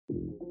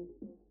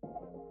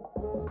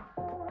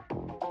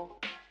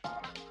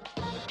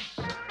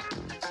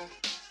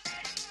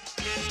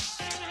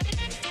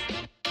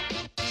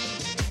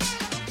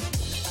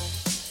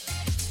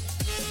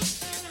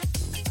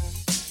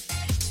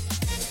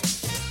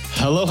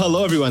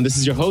Hello, everyone. This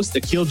is your host,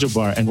 Akil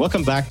Jabbar, and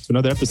welcome back to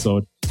another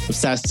episode of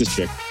SaaS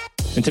District.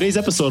 In today's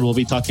episode, we'll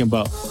be talking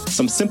about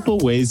some simple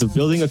ways of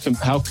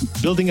how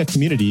building a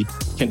community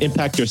can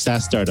impact your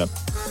SaaS startup.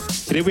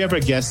 Today, we have our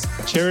guest,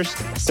 Cherish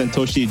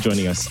Santoshi,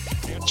 joining us.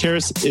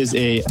 Cherish is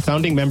a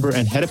founding member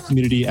and head of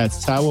community at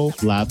Sawo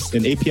Labs,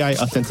 an API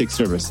authentic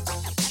service.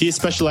 He is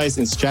specialized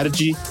in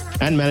strategy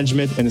and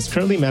management and is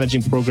currently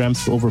managing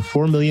programs for over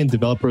 4 million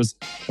developers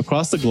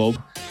across the globe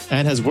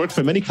and has worked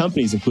for many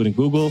companies, including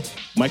Google,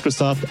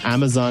 Microsoft,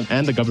 Amazon,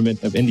 and the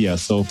government of India.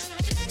 So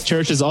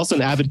Cherish is also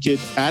an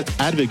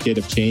advocate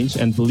of change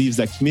and believes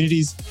that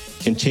communities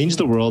can change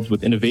the world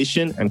with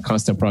innovation and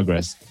constant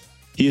progress.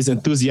 He is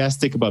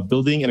enthusiastic about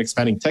building and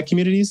expanding tech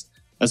communities,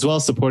 as well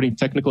as supporting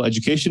technical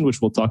education, which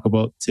we'll talk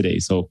about today.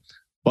 So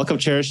welcome,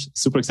 Cherish.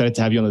 Super excited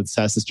to have you on the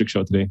SaaS District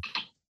show today.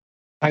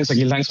 Thanks,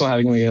 Akil. Thanks for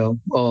having me here.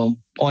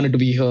 Honored to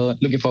be here.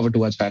 Looking forward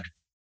to our chat.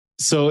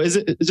 So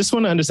just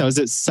want to understand, is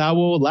it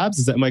Sawo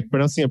Labs? Am I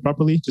pronouncing it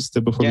properly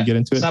before we get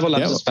into it? Sawo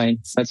Labs is fine.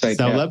 That's right.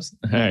 Sawo Labs?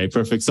 All right,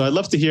 perfect. So I'd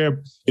love to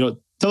hear,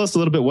 tell us a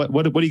little bit,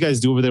 what do you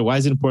guys do over there? Why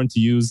is it important to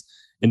use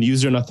and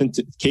user and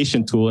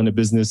authentication tool in a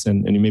business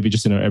and maybe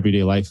just in our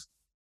everyday life?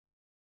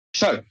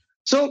 Sure.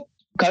 So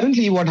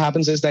currently what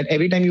happens is that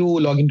every time you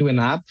log into an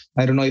app,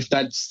 I don't know if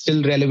that's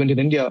still relevant in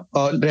India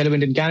or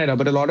relevant in Canada,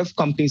 but a lot of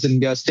companies in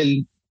India still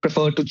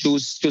prefer to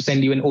choose to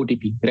send you an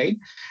OTP, right?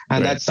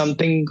 And that's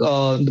something,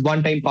 the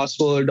one-time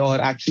password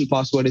or actual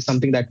password is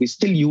something that we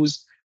still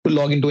use to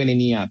log into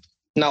any app.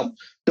 Now,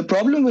 the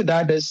problem with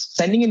that is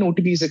sending an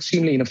OTP is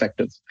extremely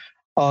ineffective.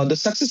 The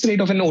success rate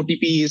of an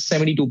OTP is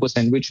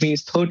 72%, which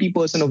means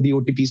 30% of the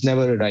OTPs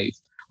never arrive.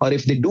 Or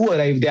if they do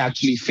arrive, they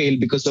actually fail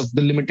because of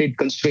the limited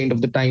constraint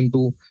of the time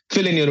to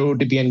fill in your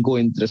OTP and go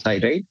into the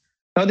site, right?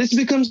 Now, this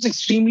becomes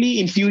extremely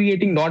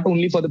infuriating, not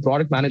only for the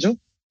product manager,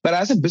 but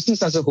as a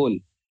business as a whole.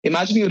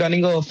 Imagine you're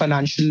running a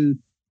financial,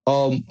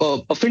 a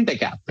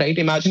fintech app, right?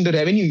 Imagine the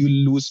revenue you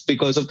lose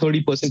because of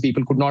 30%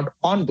 people could not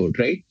onboard,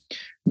 right?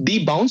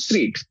 The bounce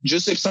rate,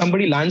 just if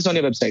somebody lands on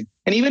your website,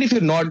 and even if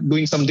you're not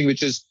doing something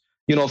which is,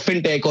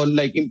 fintech or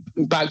like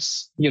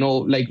impacts,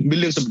 like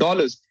millions of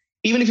dollars,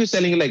 even if you're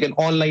selling like an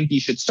online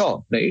t-shirt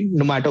store, right?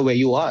 No matter where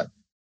you are,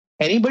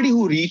 anybody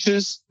who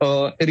reaches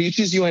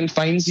you and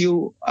finds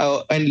you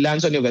and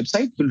lands on your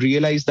website will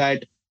realize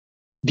that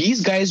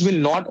these guys will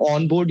not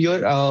onboard your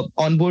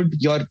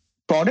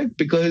product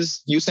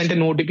because you sent an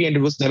OTP and it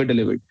was never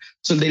delivered.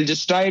 So they'll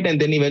just try it and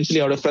then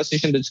eventually out of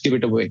frustration, they'll just give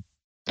it away,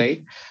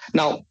 right?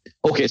 Now,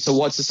 okay, so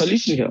what's the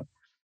solution here?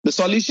 The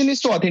solution is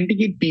to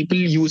authenticate people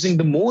using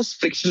the most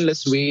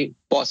frictionless way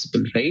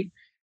possible, right?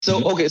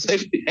 So, okay, so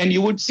and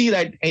you would see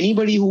that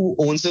anybody who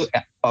owns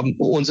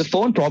a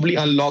phone probably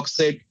unlocks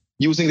it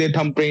using their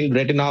thumbprint,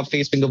 retina,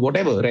 face finger,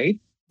 whatever, right?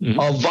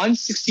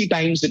 160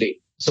 times a day.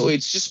 So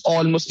it's just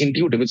almost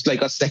intuitive. It's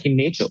like a second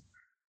nature.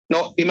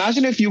 Now,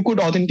 imagine if you could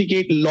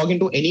log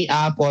into any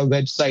app or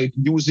website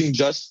using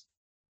just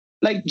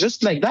like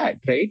that,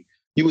 right?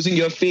 Using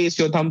your face,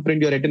 your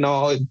thumbprint, your retina,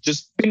 or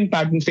just pin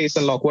pattern face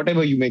unlock,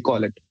 whatever you may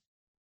call it.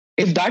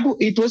 If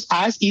it was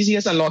as easy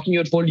as unlocking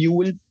your phone, you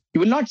will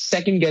not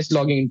second guess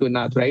logging into an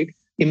app, right?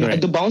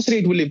 The bounce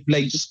rate will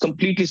like just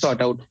completely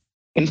sort out.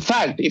 In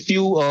fact, if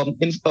you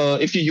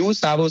use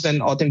Savo's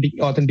and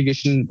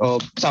authentication,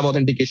 Savo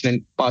authentication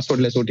and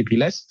passwordless,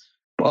 OTP-less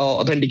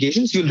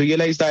authentications, you'll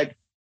realize that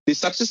the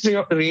success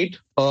rate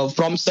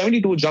from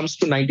 72 jumps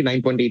to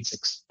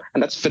 99.86,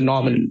 and that's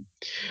phenomenal.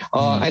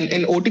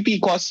 And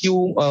OTP costs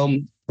you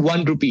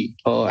 1 rupee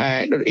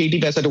and 80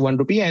 paisa to 1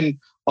 rupee, and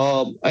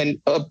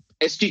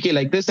SDK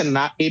like this and an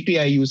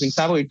API using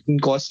Savo, it can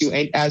cost you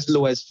as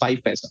low as 5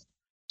 paisa.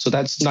 So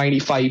that's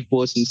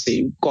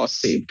 95%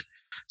 cost saved.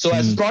 So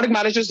as product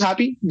manager is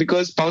happy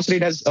because bounce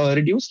rate has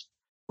reduced.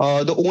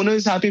 The owner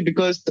is happy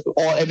because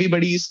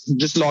everybody's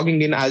just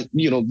logging in as,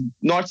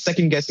 not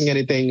second guessing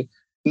anything,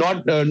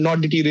 not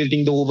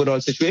deteriorating the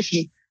overall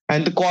situation.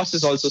 And the cost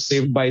is also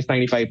saved by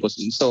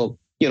 95%. So,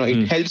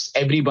 it helps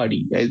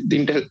everybody.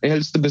 It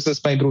helps the business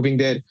by improving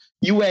their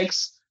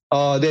UX,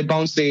 their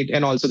bounce rate,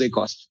 and also their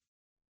cost.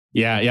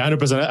 Yeah,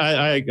 100%.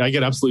 I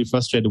get absolutely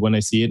frustrated when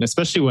I see it, and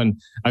especially when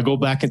I go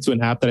back into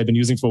an app that I've been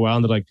using for a while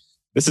and they're like,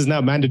 this is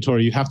now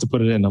mandatory. You have to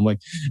put it in. I'm like,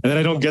 and then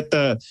I don't get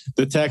the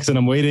text and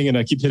I'm waiting and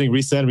I keep hitting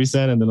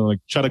resend, and then I'm like,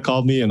 try to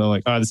call me and I'm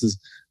like, this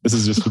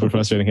is just super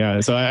frustrating. Yeah.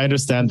 So I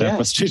understand that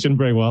frustration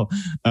very well.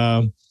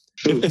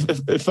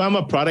 If I'm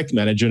a product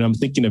manager and I'm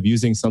thinking of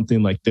using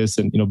something like this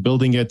and,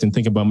 building it and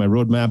thinking about my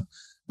roadmap,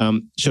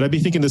 should I be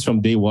thinking this from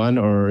day one,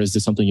 or is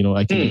this something,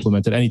 I can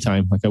implement at any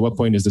time? Like at what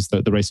point is this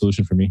the right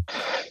solution for me?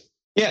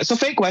 Yeah. So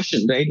fair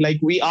question, right? Like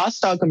we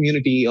asked our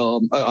community,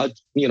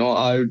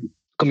 our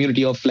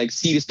community of like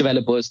serious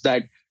developers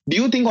that, do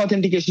you think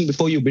authentication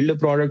before you build a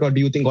product, or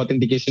do you think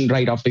authentication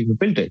right after you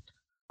built it?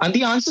 And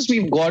the answers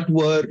we've got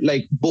were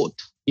like both.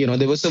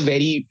 There was a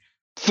very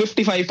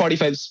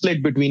 55-45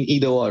 split between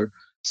either or.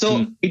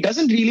 So it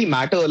doesn't really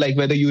matter like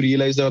whether you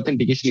realize the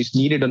authentication is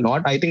needed or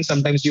not. I think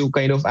sometimes you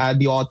kind of add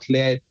the auth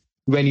layer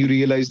when you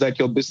realize that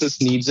your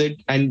business needs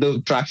it and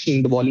the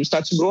traction, the volume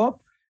starts to grow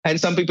up. And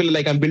some people are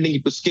like, I'm building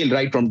it to scale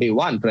right from day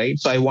one, right?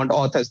 So I want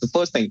auth as the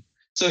first thing.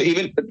 So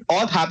even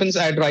auth happens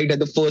right at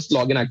the first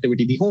login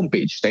activity, the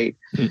homepage, right?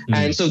 Mm-hmm.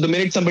 And so the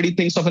minute somebody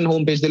thinks of an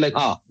homepage, they're like,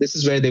 this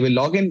is where they will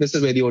log in. This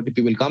is where the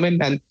OTP will come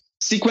in. And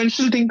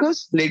sequential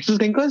thinkers, lateral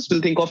thinkers will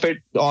think of it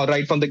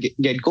right from the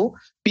get-go.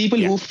 People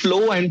who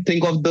flow and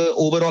think of the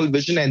overall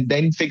vision and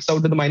then fix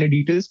out the minor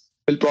details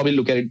will probably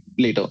look at it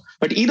later.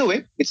 But either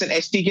way, it's an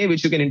SDK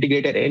which you can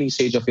integrate at any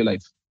stage of your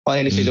life or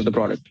any stage of the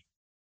product.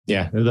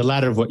 Yeah, the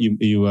latter of what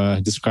you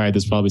described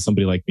is probably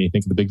somebody like me.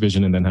 Think of the big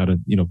vision and then how to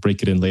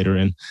break it in later.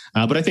 And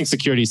but I think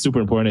security is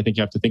super important. I think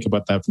you have to think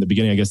about that from the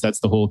beginning. I guess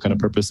that's the whole kind of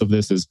purpose of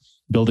this, is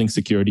building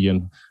security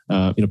and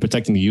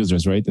protecting the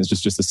users. Right? It's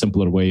just a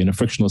simpler way and a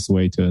frictionless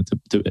way to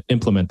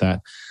implement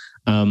that.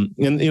 And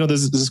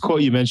there's this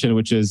quote you mentioned,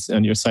 which is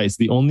on your site: "It's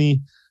the only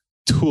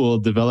tool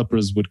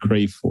developers would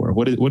crave for."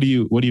 What do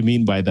you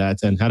mean by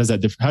that? And how does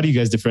that how do you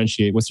guys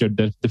differentiate? What's your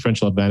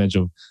differential advantage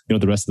of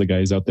the rest of the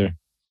guys out there?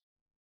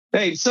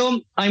 Right.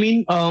 So, I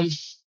mean,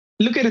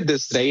 look at it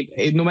this, right?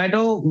 No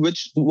matter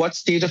what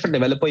stage of a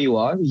developer you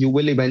are, you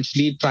will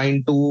eventually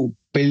trying to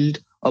build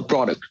a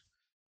product.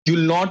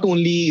 You'll not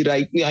only,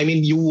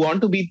 you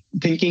want to be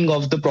thinking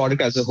of the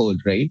product as a whole,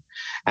 right?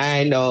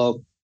 And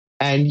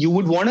you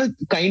would want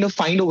to kind of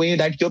find a way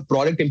that your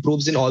product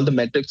improves in all the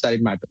metrics that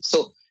it matters.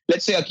 So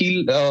let's say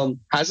Akhil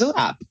has an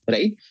app,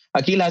 right?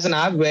 Akhil has an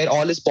app where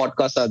all his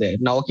podcasts are there.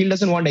 Now, Akhil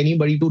doesn't want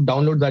anybody to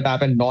download that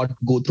app and not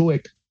go through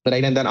it,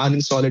 right? And then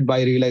uninstall it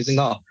by realizing,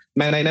 I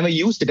never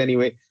used it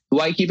anyway.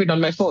 Why keep it on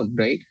my phone,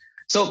 right?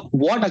 So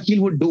what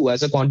Akhil would do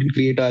as a content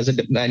creator, as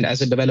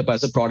a developer,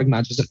 as a product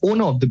manager, as an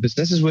owner of the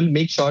businesses, will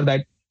make sure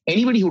that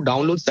anybody who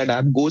downloads that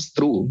app goes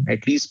through,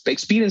 at least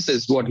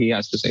experiences what he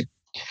has to say.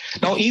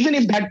 Now, even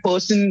if that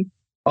person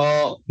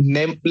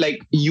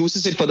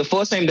uses it for the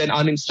first time, then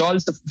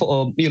uninstalls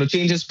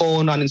changes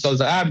phone, uninstalls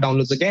the app,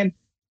 downloads again,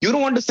 you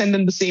don't want to send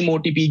them the same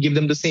OTP, give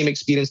them the same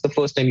experience the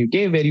first time you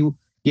gave, where you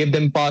give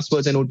them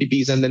passwords and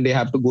OTPs, and then they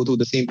have to go through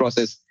the same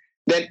process.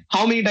 Then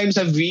how many times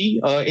have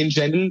we, in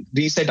general,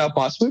 reset our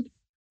password?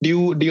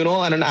 Do you know,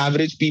 on an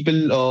average,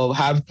 people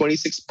have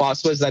 26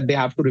 passwords that they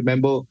have to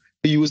remember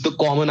to use the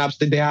common apps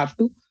that they have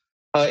to?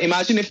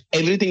 Imagine if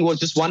everything was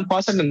just one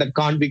password and that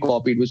can't be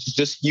copied, which is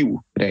just you,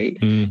 right?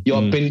 Mm-hmm.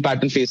 Your PIN,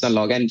 pattern, face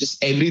unlock, and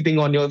just everything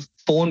on your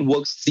phone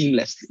works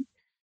seamlessly.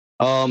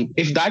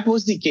 If that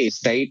was the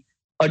case, right?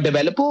 A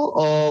developer,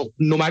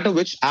 no matter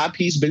which app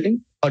he's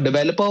building, a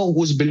developer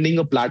who's building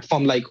a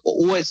platform like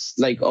OS,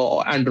 like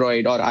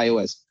Android or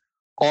iOS,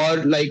 or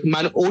like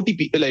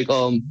OTP, like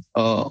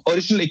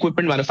original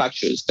equipment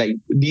manufacturers, like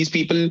these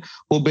people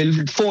who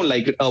build phone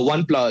like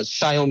OnePlus,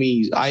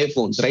 Xiaomi,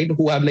 iPhones, right?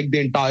 Who have like the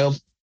entire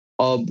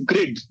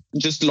grid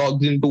just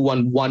logged into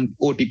one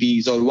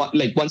OTPs or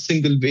one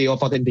single way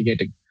of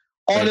authenticating.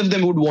 All of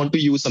them would want to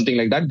use something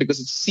like that because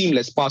it's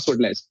seamless,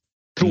 passwordless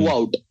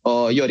throughout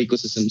your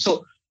ecosystem.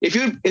 So if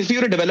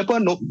you're a developer,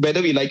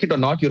 whether we like it or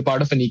not, you're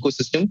part of an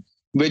ecosystem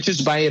which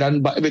is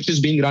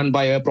being run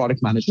by a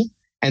product manager,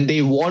 and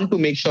they want to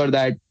make sure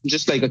that,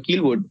 just like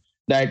Akhil would,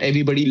 that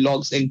everybody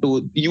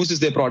uses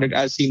their product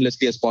as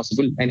seamlessly as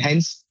possible, and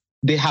hence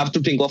they have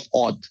to think of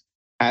auth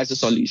as a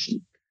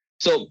solution.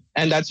 So,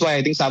 and that's why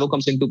I think Savo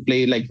comes into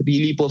play like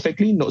really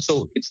perfectly.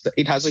 So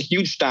it has a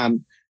huge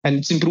TAM, and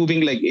it's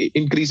improving, like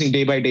increasing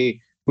day by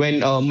day.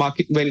 When founders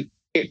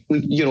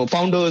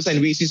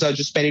and VCs are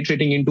just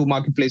penetrating into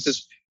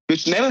marketplaces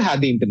which never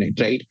had the internet,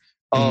 right?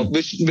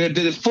 Where they're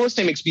the first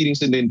time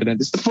experiencing the internet.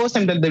 It's the first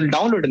time that they'll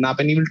download an app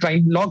and you will try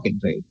and log in,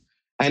 right?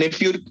 And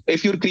if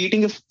you're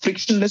creating a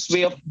frictionless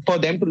way for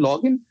them to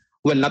log in,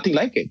 well, nothing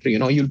like it.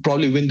 You'll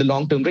probably win the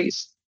long-term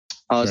race.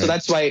 Right. So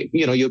that's why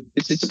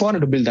it's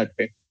important to build that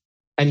way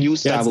and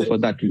use Savo for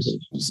that reason.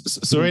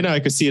 So right now I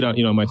can see it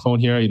on my phone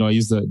here. I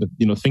use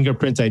the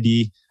fingerprint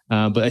ID.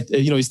 But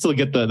you still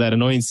get that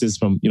annoyances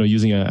from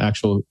using an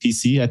actual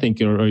PC, I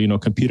think, or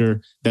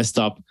computer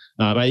desktop.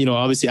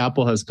 Obviously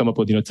Apple has come up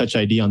with Touch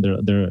ID on their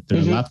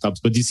laptops.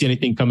 But do you see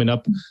anything coming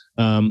up?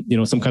 Some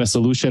kind of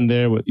solution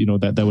there,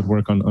 that would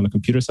work on a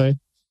computer side,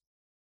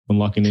 on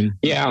locking in.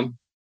 Yeah,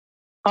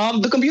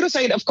 the computer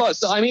side, of course.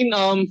 So,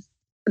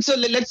 so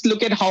let's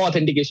look at how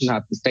authentication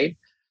happens, right?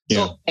 Yeah.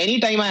 So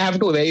anytime I have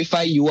to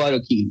verify you are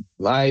Akhil,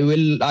 I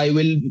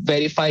will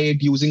verify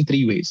it using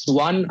three ways.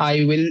 One,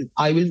 I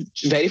will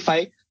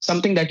verify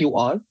something that you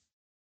are.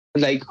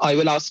 Like I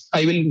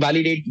will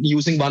validate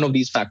using one of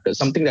these factors,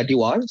 something that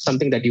you are,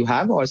 something that you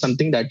have, or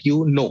something that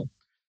you know.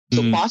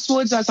 So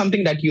passwords are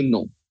something that you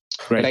know,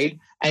 right?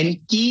 And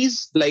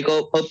keys, like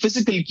a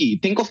physical key.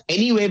 Think of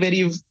any way where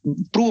you've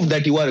proved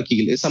that you are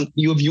Akhil,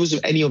 you've used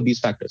any of these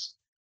factors.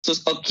 So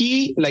a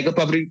key, like a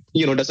public,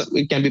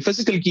 it can be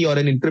physical key or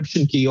an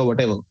encryption key or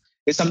whatever,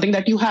 is something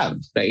that you have,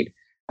 right?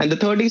 And the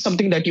third is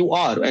something that you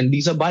are, and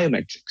these are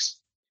biometrics.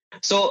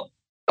 So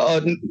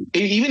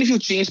even if you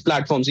change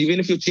platforms, even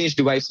if you change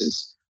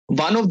devices,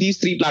 one of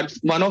these,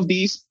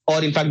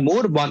 or in fact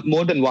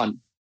more than one,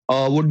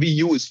 would be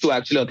used to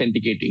actually to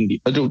authenticate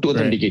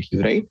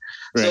you, right?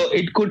 So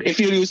it could, if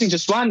you're using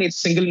just one, it's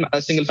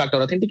single factor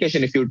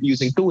authentication. If you're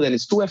using two, then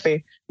it's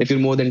 2FA. If you're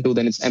more than two,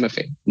 then it's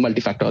MFA,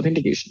 multi-factor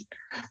authentication.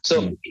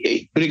 So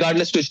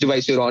regardless to which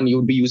device you're on, you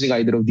would be using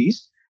either of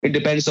these. It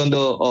depends on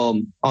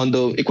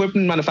the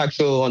equipment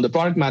manufacturer, on the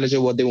product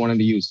manager, what they wanted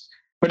to use.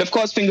 But of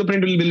course,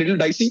 fingerprint will be a little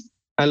dicey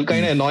and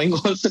kind of annoying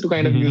also to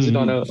kind of use it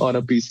on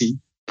a PC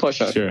for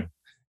sure. Sure.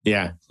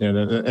 Yeah.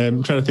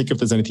 I'm trying to think if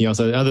there's anything else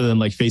other than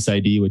like Face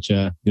ID, which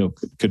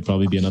could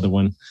probably be another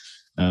one.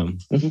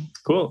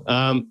 Cool.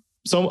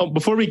 So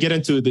before we get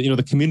into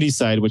the community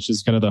side, which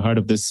is kind of the heart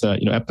of this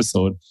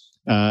episode,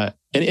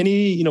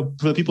 any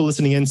for the people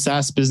listening in,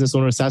 SaaS business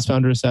owners, SaaS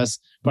founders, SaaS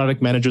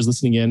product managers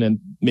listening in, and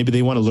maybe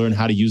they want to learn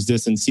how to use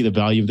this and see the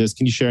value of this.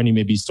 Can you share any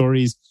maybe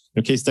stories,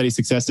 case study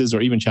successes,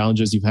 or even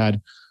challenges you've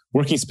had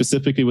working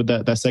specifically with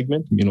that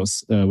segment,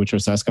 which are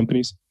SaaS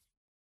companies?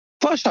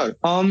 For sure.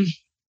 All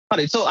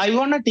right. So I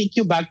want to take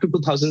you back to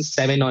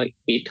 2007 or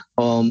 8,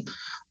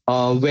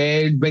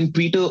 where when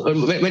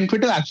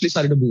Twitter actually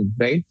started to boom,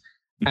 right?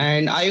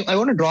 And I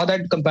want to draw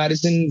that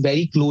comparison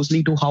very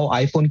closely to how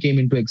iPhone came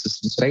into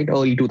existence, right?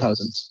 Early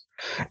 2000s.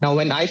 Now,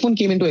 when iPhone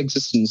came into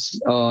existence,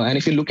 and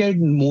if you look at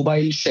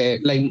mobile share,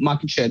 like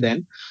market share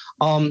then,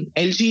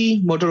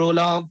 LG,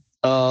 Motorola,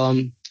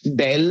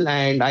 Dell,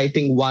 and I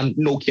think one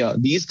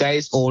Nokia, these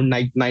guys own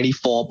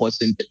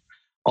 94%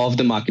 of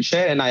the market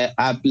share, and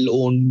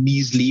Apple own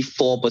measly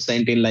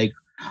 4%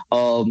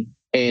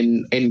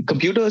 in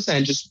computers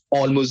and just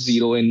almost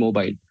zero in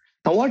mobile.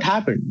 Now, what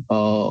happened?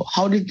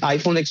 How did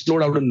iPhone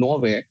explode out of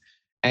nowhere,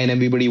 and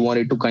everybody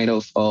wanted to kind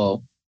of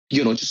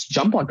just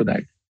jump onto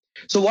that?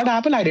 So what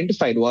Apple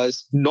identified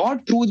was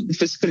not through the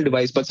physical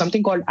device, but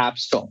something called App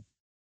Store.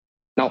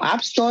 Now,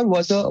 App Store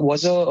was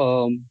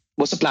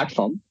a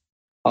platform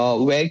where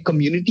when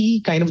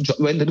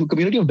the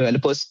community of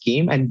developers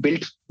came and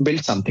built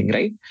something,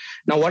 right?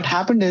 Now, what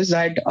happened is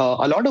that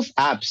a lot of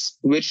apps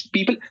which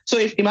people, so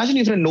imagine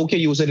if you're a Nokia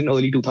user in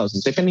early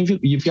 2000s,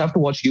 if you have to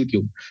watch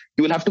YouTube,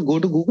 you will have to go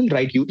to Google,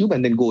 write YouTube,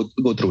 and then go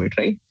through it,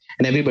 right?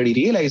 And everybody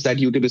realized that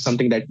YouTube is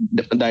something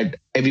that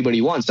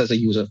everybody wants as a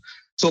user.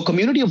 So a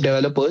community of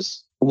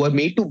developers were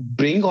made to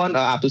bring on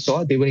Apple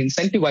Store. They were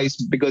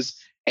incentivized because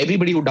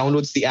everybody who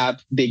downloads the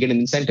app, they get an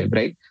incentive,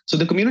 right? So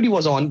the community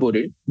was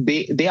onboarded.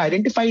 They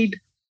identified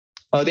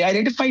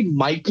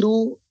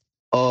micro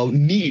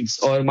needs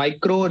or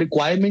micro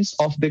requirements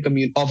of the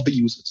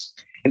users,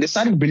 and they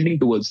started building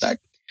towards that.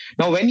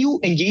 Now, when you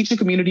engage the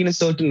community in a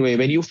certain way,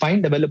 when you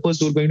find developers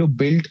who are going to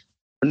build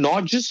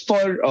not just for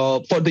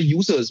the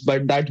users,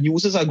 but that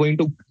users are going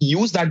to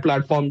use that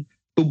platform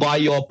to buy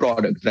your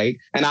product, right?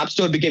 And App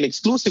Store became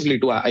exclusively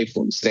to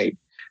iPhones, right?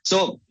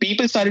 So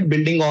people started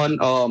building on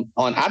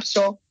App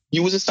Store.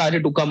 Users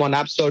started to come on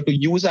App Store to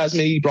use as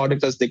many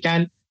products as they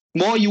can.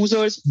 More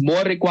users,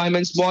 more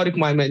requirements, more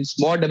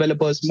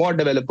developers, more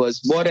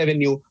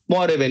revenue,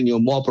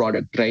 more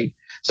product, right?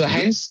 So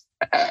hence,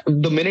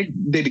 the minute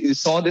they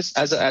saw this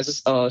as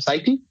a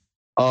cycle,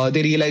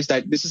 they realized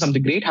that this is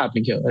something great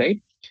happening here,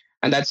 right?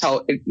 And that's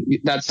how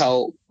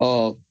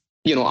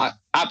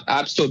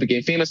App Store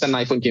became famous and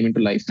iPhone came into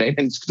life, right?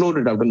 And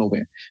exploded out of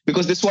nowhere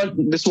because this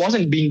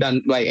wasn't being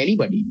done by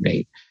anybody,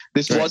 right?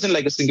 This wasn't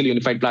like a single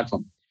unified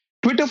platform.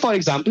 Twitter, for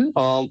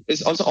example,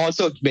 is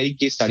also a very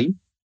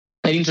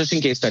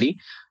interesting case study.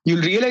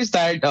 You'll realize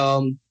that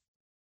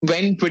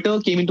when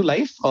Twitter came into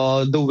life,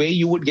 the way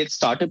you would get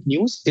startup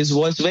news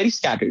was very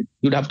scattered.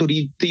 You'd have to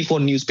read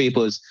 3-4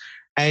 newspapers,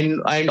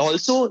 and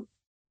also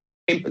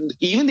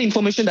even the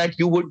information that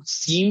you would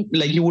seem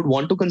like you would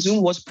want to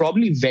consume was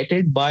probably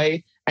vetted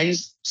by and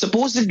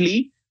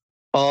supposedly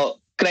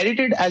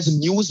credited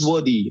as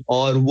newsworthy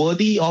or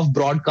worthy of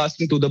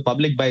broadcasting to the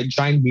public by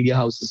giant media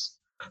houses.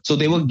 So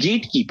they were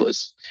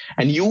gatekeepers.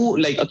 And you,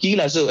 like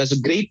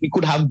Akhil, you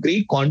could have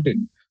great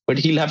content, but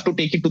he'll have to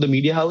take it to the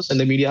media house, and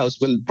the media house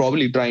will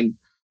probably try and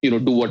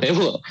do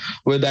whatever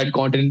with that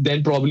content,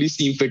 then probably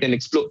see fit and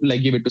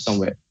give it to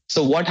somewhere.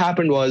 So what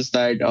happened was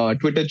that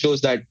Twitter chose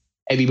that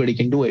everybody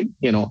can do it.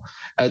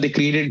 They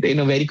created in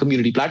a very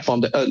community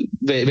platform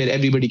where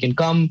everybody can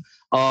come,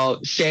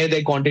 share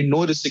their content,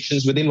 no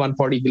restrictions within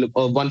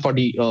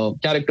 140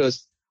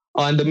 characters.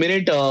 And the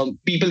minute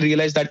people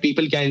realize that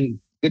people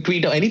can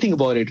tweet anything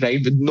about it,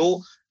 right, with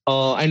no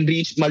and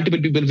reach multiple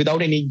people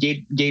without any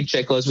gate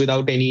checkers,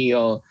 without any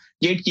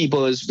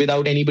gatekeepers,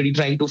 without anybody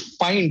trying to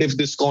find if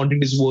this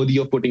content is worthy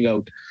of putting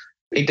out,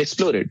 it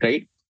exploded,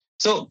 right?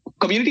 So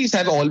communities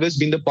have always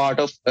been the part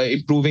of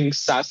improving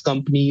SaaS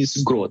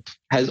companies' growth,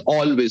 has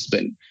always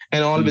been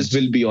and always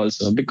will be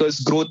also,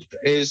 because growth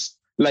is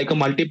like a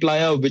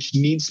multiplier which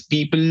needs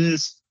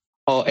people's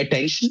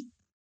attention.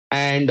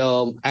 And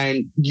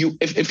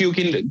if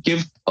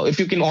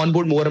you can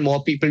onboard more and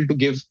more people to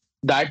give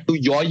that to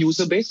your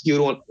user base,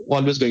 you're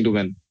always going to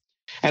win.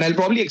 And I'll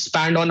probably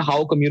expand on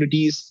how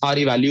communities are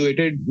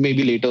evaluated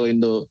maybe later in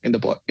the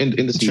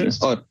series.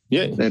 Sure. Or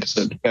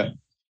yeah.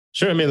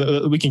 Sure. I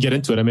mean, we can get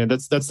into it. I mean,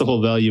 that's the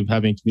whole value of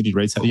having community,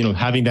 right? So,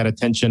 having that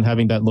attention,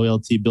 having that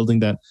loyalty, building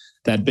that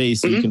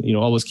base that you can,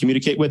 always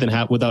communicate with and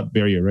have without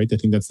barrier, right? I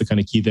think that's the kind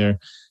of key there.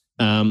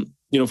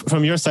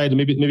 From your side,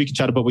 maybe you can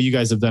chat about what you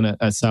guys have done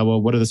at Savo.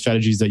 What are the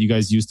strategies that you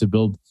guys use to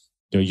build,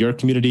 your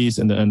communities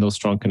and those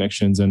strong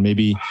connections, and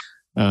maybe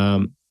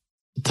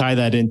tie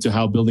that into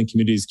how building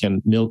communities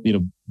can,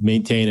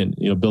 maintain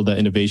and build that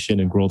innovation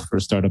and growth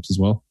for startups as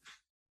well.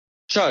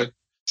 Sure.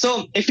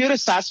 So if you're a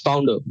SaaS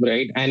founder,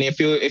 right, and if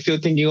you're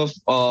thinking of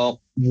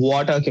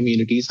what are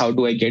communities, how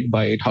do I get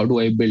by it, how do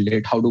I build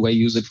it, how do I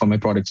use it for my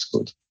product's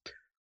growth?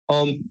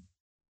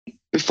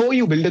 Before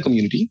you build a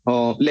community,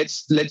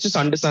 let's just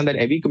understand that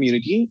every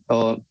community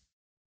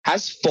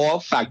has 4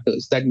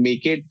 factors that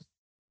make it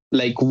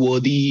like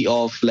worthy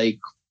of like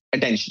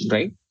attention,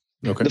 right?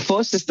 Okay. The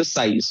first is the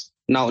size.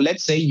 Now,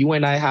 let's say you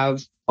and I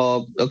have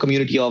a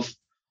community of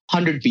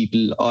 100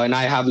 people, and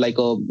I have like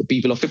a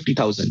people of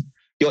 50,000.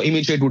 Your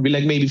image rate would be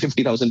like maybe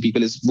 50,000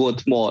 people is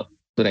worth more,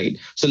 right?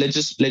 So let's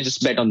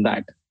just bet on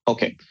that.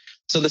 Okay.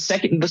 So the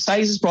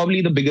size is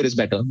probably the bigger is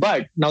better.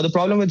 But now the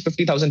problem with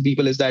 50,000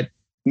 people is that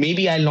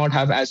maybe I'll not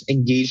have as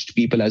engaged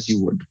people as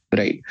you would,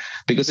 right?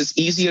 Because it's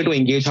easier to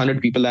engage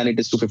 100 people than it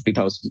is to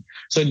 50,000.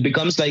 So it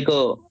becomes like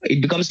a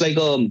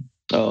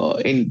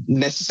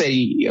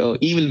necessary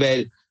evil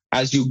where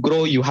as you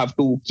grow, you have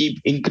to keep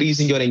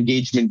increasing your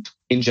engagement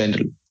in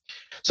general.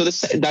 So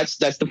that's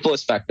the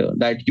first factor,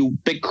 that you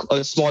pick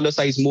a smaller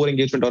size, more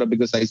engagement, or a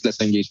bigger size,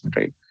 less engagement,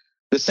 right?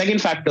 The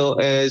second factor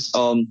is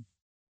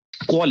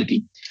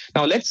quality.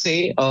 Now, let's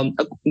say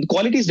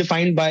quality is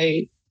defined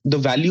by the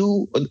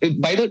value,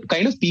 by the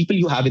kind of people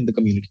you have in the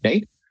community,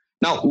 right?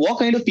 Now, what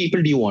kind of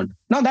people do you want?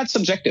 Now, that's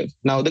subjective.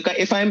 Now,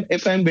 if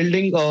I'm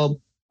building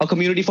a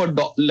community for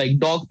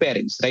dog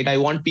parents, right? I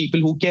want people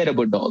who care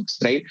about dogs,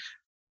 right?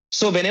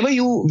 So whenever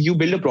you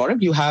build a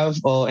product, you have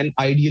an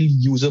ideal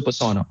user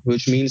persona,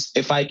 which means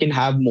if I can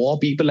have more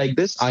people like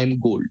this, I'm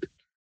gold,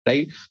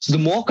 right? So the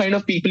more kind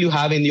of people you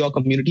have in your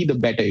community, the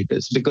better it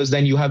is, because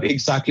then you have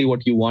exactly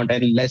what you want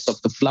and less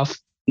of the fluff,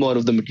 more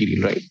of the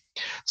material, right?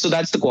 So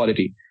that's the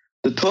quality.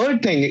 The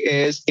third thing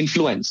is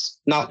influence.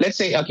 Now, let's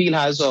say Akhil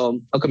has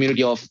a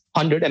community of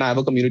 100 and I have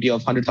a community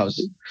of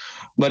 100,000.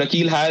 But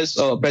Akhil has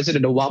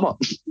President Obama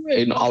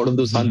out of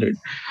those 100.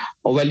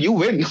 Well, you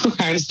win,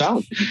 hands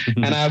down.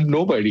 And I have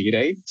nobody,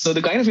 right? So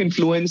the kind of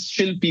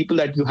influential people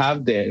that you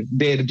have there,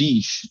 their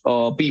reach,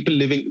 people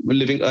living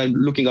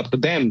looking up to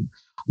them,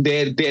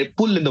 their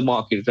pull in the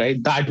market,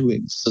 right? That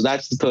wins. So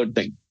that's the third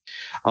thing.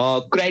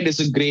 Cred is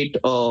a great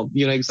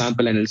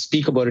example, and I'll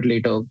speak about it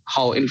later,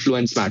 how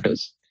influence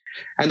matters.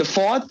 And the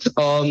fourth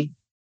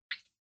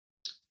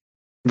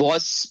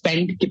was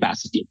spend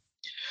capacity.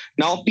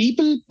 Now,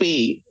 people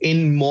pay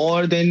in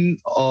more than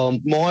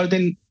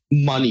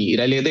money,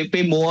 right? They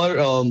pay more.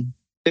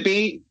 They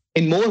pay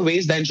in more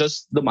ways than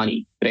just the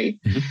money, right?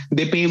 Mm-hmm.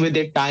 They pay with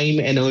their time,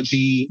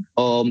 energy,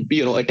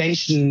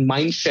 attention,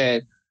 mind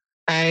share,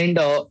 and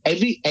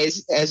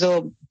as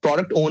a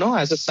product owner,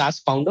 as a SaaS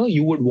founder,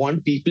 you would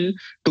want people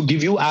to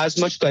give you as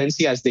much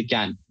currency as they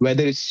can,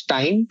 whether it's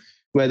time,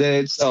 whether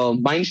it's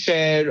mind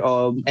share,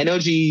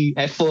 energy,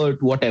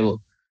 effort, whatever,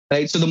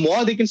 right? So the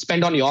more they can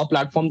spend on your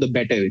platform, the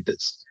better it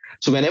is.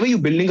 So whenever you're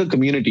building a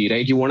community,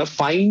 right, you want to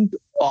find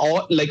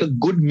like a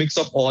good mix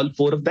of all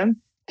 4 of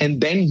them and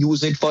then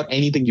use it for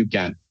anything you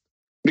can.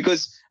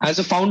 Because as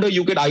a founder,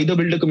 you could either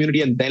build a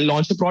community and then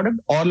launch a product,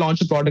 or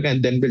launch a product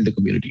and then build a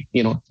community.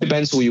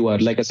 Depends who you are.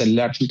 Like I said,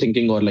 lateral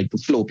thinking or like the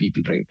flow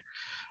people, right?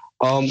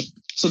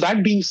 So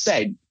that being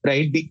said,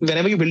 right,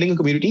 whenever you're building a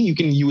community, you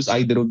can use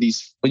either of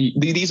these.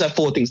 These are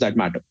 4 things that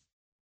matter.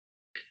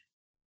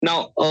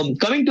 Now,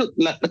 coming to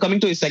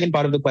the second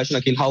part of the question,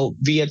 Akhil, how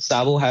we at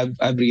Savo have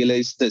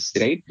realized this,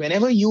 right?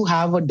 Whenever you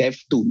have a dev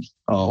tool,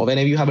 or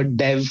whenever you have a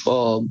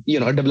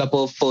a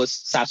developer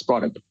first SaaS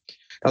product.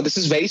 Now, this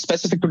is very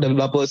specific to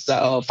developers,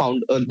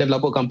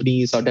 developer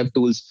companies or dev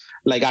tools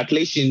like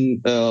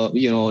Atlassian,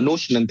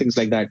 Notion and things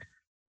like that.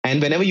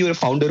 And whenever you're a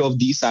founder of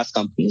these SaaS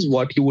companies,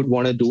 what you would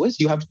want to do is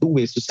you have 2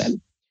 ways to sell.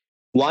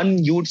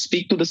 One, you would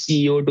speak to the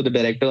CEO, to the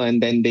director,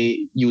 and then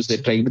they use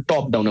it, right? The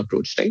top-down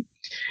approach, right?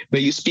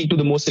 Where you speak to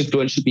the most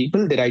influential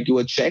people, they write you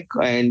a check,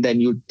 and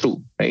then you're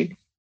through, right?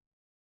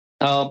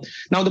 Now,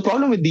 the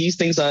problem with these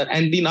things are,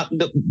 and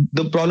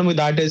the problem with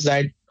that is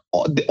that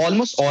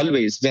almost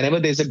always, whenever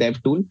there's a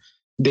dev tool,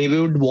 they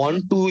would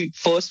want to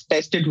first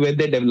test it with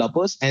their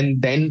developers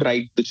and then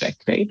write the check,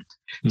 right?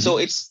 Mm-hmm. So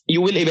you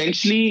will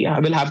eventually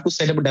have to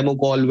set up a demo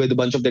call with a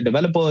bunch of the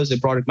developers, the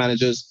product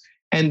managers,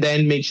 and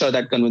then make sure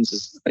that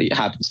convinces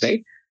happens,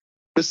 right?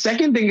 The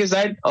second thing is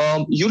that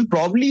you'll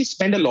probably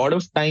spend a lot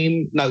of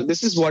time. Now,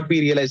 this is what we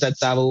realized at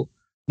Savo.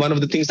 One of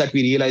the things that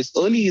we realized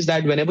early is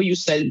that whenever you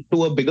sell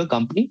to a bigger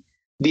company,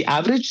 the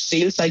average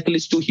sales cycle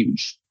is too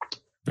huge.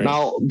 Right.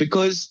 Now,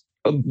 because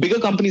bigger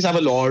companies have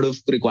a lot of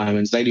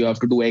requirements, right? You have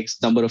to do X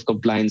number of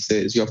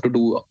compliances, you have to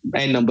do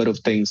N number of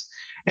things.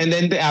 And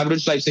then the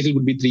average life cycle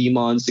would be 3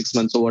 months, 6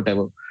 months or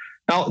whatever.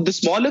 Now, the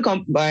smaller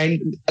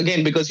and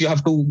again, because you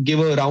have to give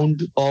a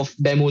round of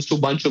demos to a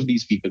bunch of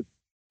these people.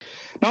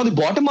 Now, the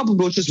bottom-up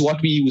approach is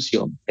what we use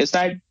here. Is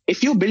that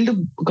if you build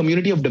a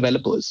community of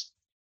developers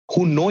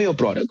who know your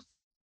product,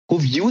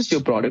 who've used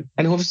your product,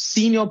 and who've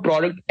seen your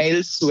product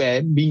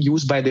elsewhere being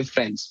used by their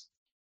friends,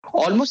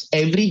 almost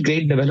every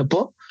great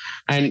developer,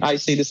 and I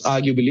say this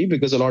arguably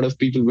because a lot of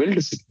people will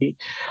disagree,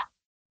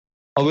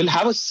 will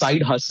have a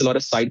side hustle or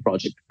a side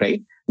project,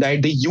 right?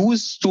 That they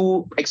use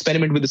to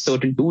experiment with a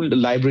certain tool, the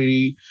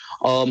library,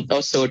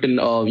 a certain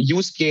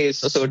use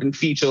case, a certain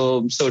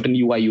feature, certain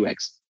UI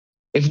UX.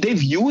 If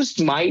they've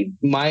used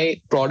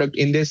my product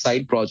in their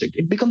side project,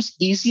 it becomes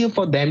easier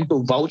for them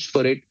to vouch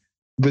for it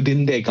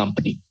within their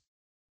company,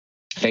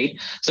 right?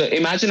 So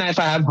imagine if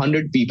I have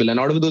 100 people, and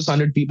out of those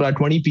 100 people are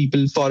 20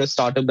 people for a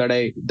startup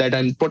that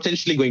I'm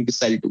potentially going to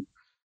sell to.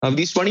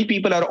 These 20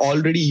 people are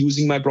already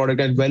using my product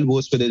and well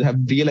versed with it, have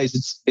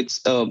realized its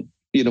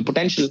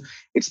potential.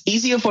 It's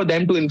easier for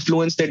them to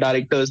influence their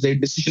directors, their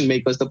decision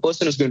makers, the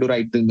person who's going to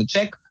write them a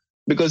check.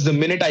 Because the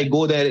minute I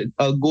go there,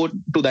 go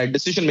to that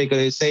decision maker,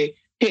 they say,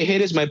 "Hey,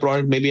 here is my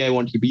product. Maybe I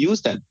want you to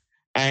use that."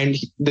 And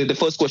the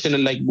first question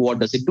is like, "What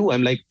does it do?"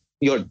 I'm like,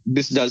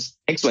 this does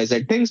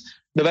XYZ things.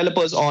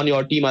 Developers on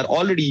your team are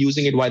already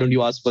using it. Why don't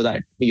you ask for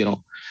that?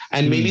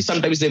 And maybe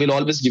sometimes they will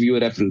always give you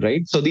a referral,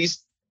 right? So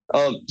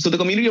the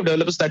community of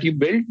developers that you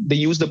build, they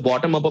use the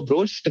bottom-up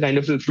approach to kind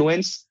of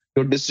influence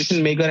your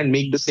decision maker and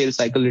make the sales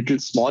cycle a little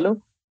smaller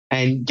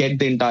and get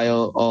the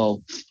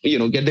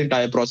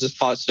entire process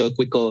faster,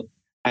 quicker,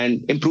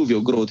 and improve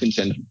your growth in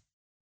general.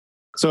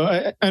 So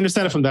I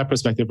understand it from that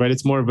perspective, right?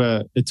 It's more of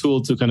a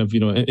tool to kind of,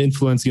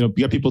 influence,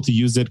 get people to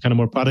use it, kind of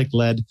more product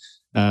led,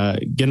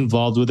 get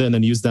involved with it, and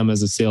then use them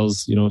as a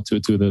sales, to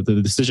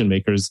the decision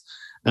makers.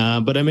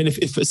 But I mean,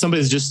 if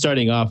somebody's just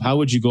starting off, how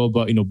would you go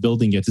about,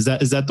 building it? Is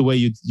that the way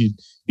you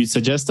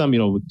suggest them,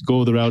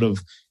 go the route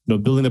of,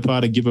 building the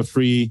product, give a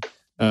free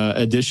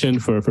edition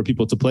for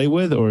people to play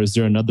with? Or is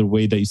there another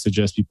way that you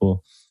suggest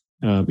people,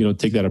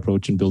 take that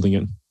approach in building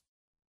it?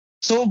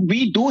 So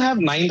we do have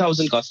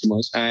 9,000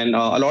 customers, and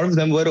a lot of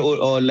them were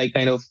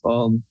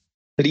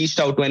reached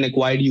out to an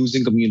acquired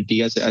using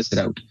community as a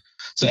route.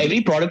 So every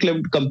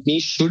product-led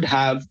company should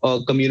have a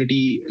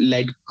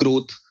community-led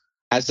growth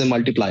as a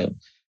multiplier,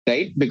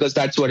 right? Because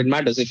that's what it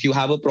matters. If you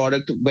have a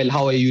product, well,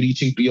 how are you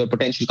reaching to your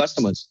potential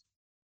customers?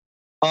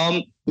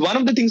 One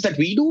of the things that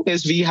we do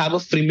is we have a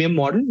freemium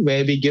model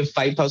where we give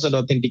 5,000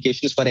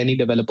 authentications for any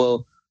developer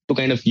to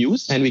kind of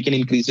use, and we can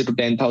increase it to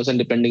 10,000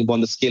 depending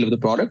upon the scale of the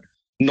product.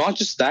 Not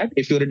just that,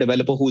 if you're a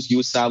developer who's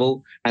used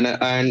Savo and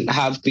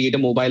have created a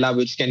mobile app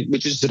which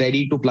is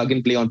ready to plug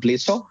and play on Play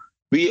Store,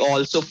 we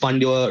also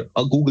fund your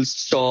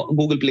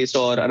Google Play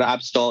Store or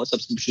App Store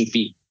subscription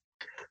fee.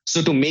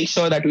 So to make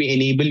sure that we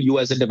enable you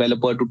as a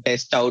developer to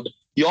test out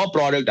your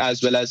product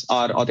as well as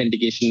our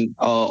authentication,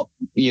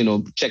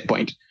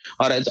 checkpoint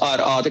or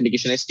our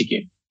authentication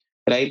SDK,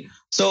 right?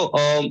 So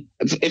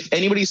if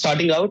anybody's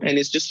starting out and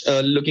is just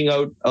looking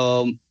out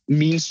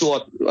means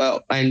to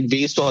and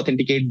ways to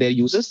authenticate their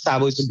users,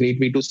 Savo is a great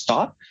way to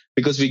start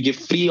because we give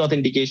free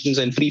authentications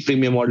and free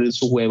freemium models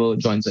to whoever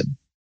joins in.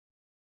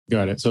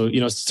 Got it. So,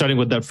 starting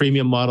with that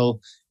freemium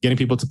model, getting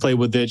people to play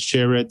with it,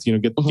 share it,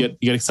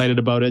 get excited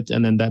about it.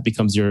 And then that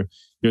becomes your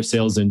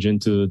sales engine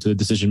to the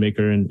decision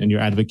maker and your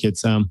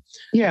advocates.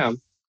 Yeah.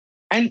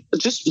 And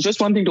just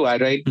one thing to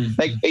add, right? Mm-hmm.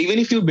 Like even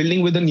if you're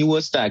building with a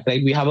newer stack,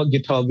 right? We have a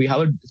GitHub, we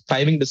have a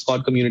thriving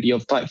Discord community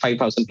of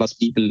 5,000 plus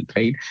people,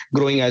 right?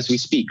 Growing as we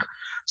speak.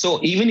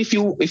 So even if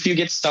you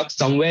get stuck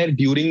somewhere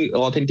during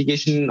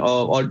authentication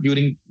or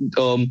during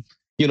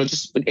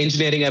just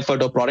engineering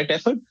effort or product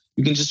effort,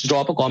 you can just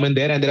drop a comment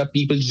there, and there are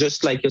people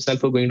just like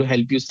yourself who are going to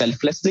help you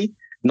selflessly.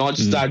 Not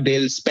just that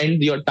they'll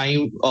spend your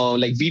time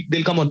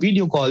they'll come on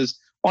video calls,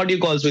 audio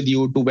calls with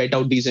you to vet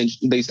out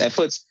these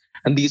efforts.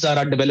 And these are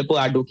our developer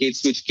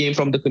advocates, which came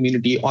from the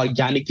community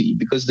organically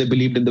because they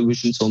believed in the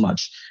vision so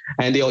much.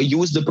 And they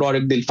used the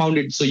product. They found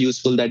it so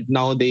useful that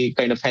now they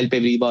kind of help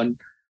everyone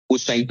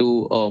who's trying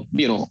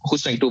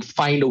to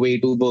find a way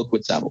to work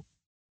with Savo.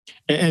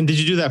 And did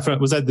you do that?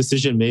 Was that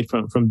decision made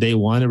from day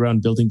one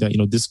around building that,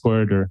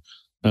 Discord or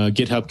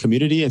GitHub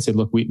community and said,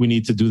 look, we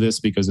need to do this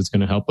because it's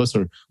going to help us?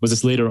 Or was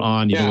this later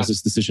on, was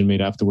this decision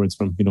made afterwards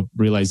from,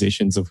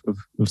 realizations of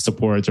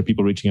support or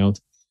people reaching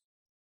out?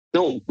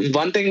 No,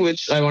 one thing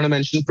which I want to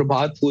mention,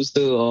 Prabhat, who's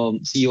the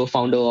CEO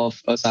founder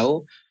of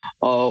Savo.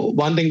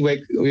 One thing where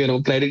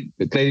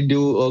credit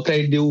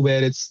due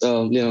where it's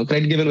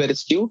credit given where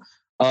it's due.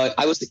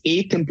 I was the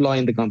 8th employee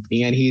in the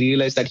company, and he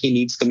realized that he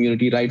needs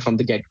community right from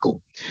the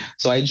get-go.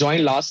 So I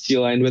joined last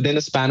year, and within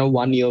a span of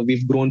 1 year,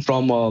 we've grown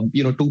from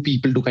 2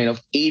 people to kind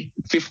of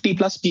 50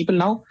 plus people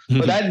now. Mm-hmm.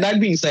 But that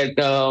being said,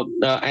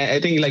 I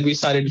think we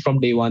started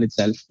from day one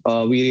itself.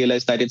 We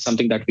realized that it's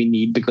something that we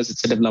need because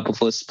it's a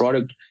developer-first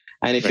product.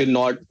 And if you're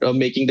not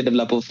making the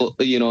developer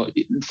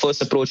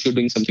first approach, you're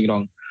doing something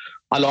wrong.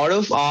 A lot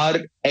of our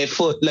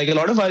effort, a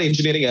lot of our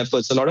engineering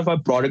efforts, a lot of our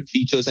product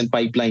features and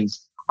pipelines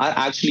are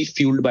actually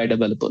fueled by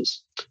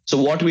developers.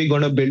 So what we're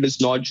going to build is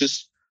not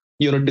just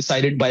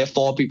decided by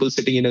 4 people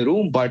sitting in a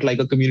room, but like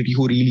a community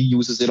who really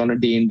uses it on a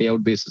day in, day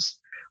out basis.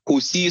 who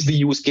sees the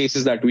use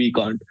cases that we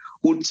can't,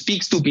 who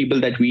speaks to people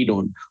that we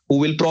don't, who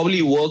will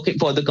probably work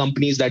for the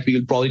companies that we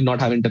will probably not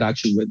have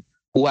interaction with,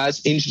 who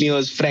has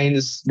engineers,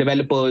 friends,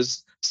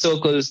 developers,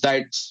 circles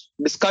that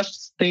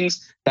discuss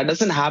things that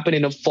doesn't happen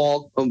in a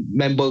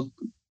four-member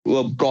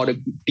product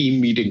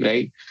team meeting,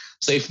 right?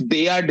 So if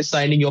they are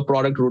designing your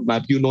product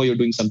roadmap, you're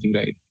doing something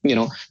right.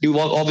 You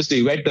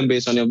obviously vet them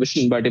based on your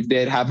vision, but if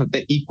they have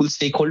the equal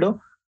stakeholder,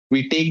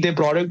 we take their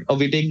product or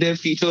we take their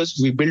features,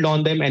 we build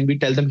on them, and we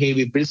tell them, hey,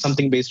 we built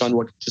something based on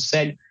what you just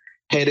said.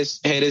 Here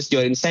is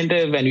your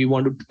incentive, and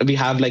we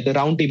have like a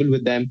round table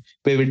with them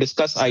where we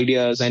discuss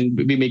ideas and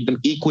we make them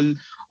equal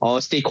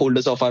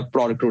stakeholders of our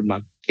product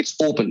roadmap. It's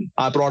open.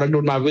 Our product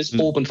roadmap is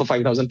open for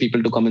 5,000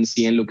 people to come and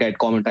see and look at,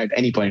 comment at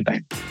any point in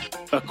time.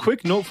 A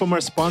quick note from our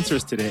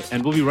sponsors today,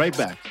 and we'll be right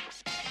back.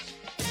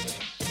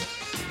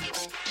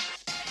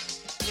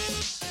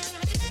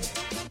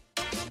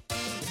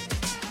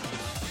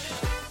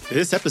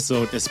 This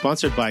episode is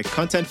sponsored by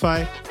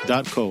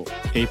Contentify.co,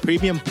 a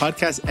premium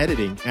podcast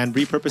editing and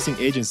repurposing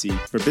agency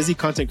for busy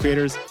content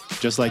creators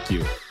just like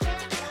you.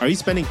 Are you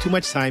spending too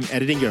much time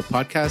editing your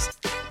podcast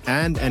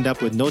and end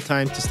up with no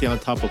time to stay on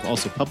top of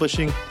also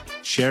publishing,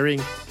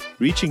 sharing,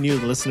 reaching new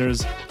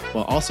listeners,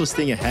 while also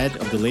staying ahead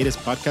of the latest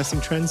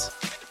podcasting trends?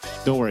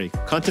 Don't worry,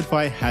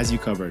 Contentify has you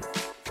covered.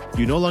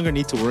 You no longer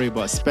need to worry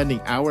about spending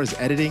hours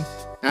editing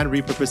and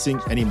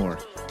repurposing anymore.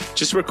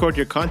 Just record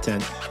your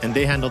content and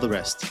they handle the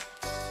rest.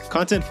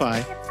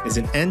 Contentify is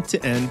an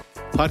end-to-end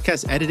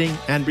podcast editing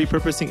and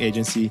repurposing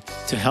agency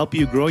to help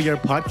you grow your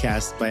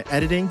podcast by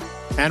editing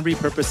and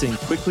repurposing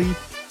quickly,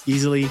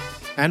 easily,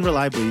 and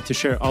reliably to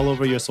share all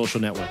over your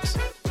social networks.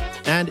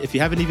 And if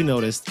you haven't even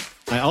noticed,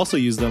 I also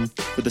use them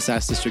for the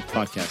SaaS District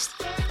podcast.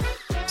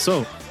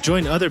 So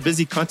join other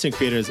busy content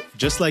creators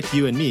just like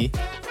you and me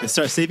and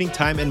start saving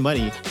time and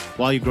money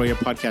while you grow your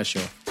podcast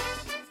show.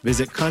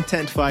 Visit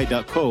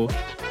Contentify.co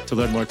to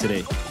learn more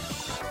today.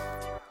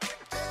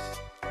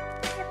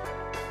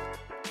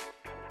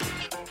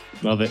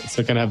 Love it.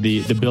 So kind of have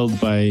the build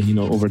by,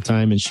 over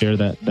time and share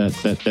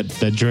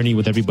that journey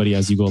with everybody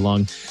as you go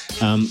along.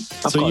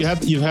 So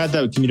you've had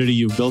that community,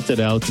 you've built it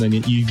out, and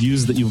then you've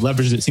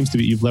leveraged it. It seems to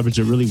be you've leveraged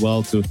it really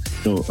well to,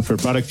 for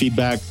product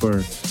feedback,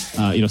 for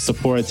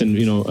support,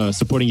 and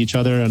supporting each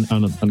other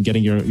on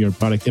getting your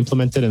product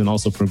implemented, and then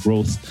also for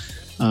growth.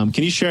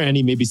 Can you share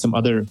maybe some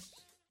other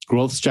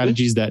growth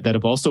strategies that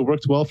have also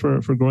worked well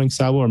for growing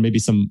Sawo, or maybe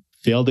some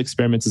failed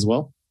experiments as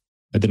well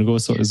that didn't go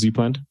as you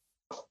planned?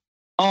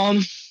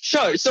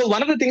 Sure. So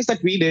one of the things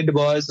that we did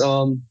was,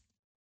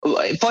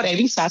 for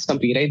every SaaS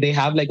company, right, they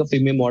have like a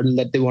freemium model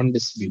that they want to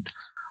distribute.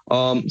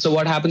 So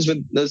what happens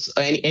with this,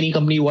 any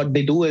company, what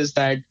they do is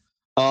that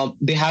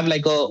they have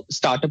like a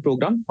starter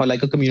program or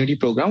like a community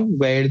program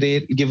where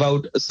they give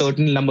out a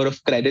certain number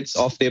of credits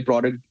of their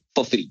product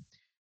for free.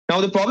 Now,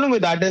 the problem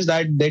with that is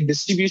that their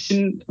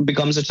distribution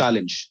becomes a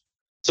challenge.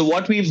 So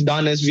what we've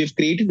done is we've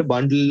created a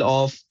bundle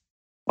of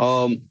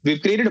all the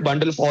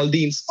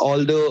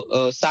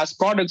SaaS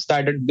products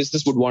that a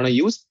business would want to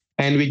use,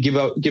 and we give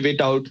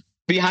it out.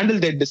 We handle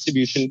their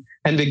distribution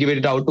and we give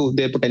it out to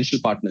their potential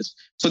partners,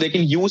 so they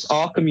can use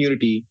our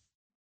community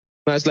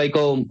as like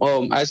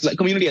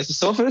community as a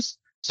surface,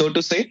 so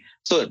to say.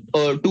 So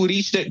to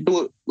reach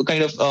to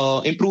kind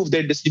of improve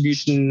their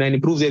distribution and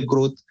improve their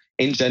growth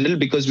in general,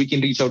 because we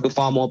can reach out to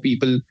far more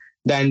people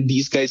than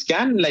these guys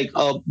can. We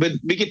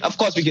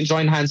can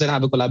join hands and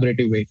have a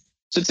collaborative way.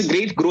 So it's a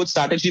great growth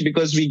strategy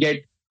because we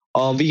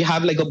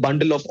have like a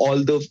bundle of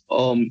all the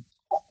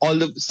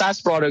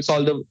SaaS products,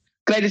 all the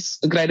credits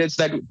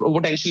that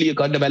potentially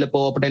a developer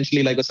or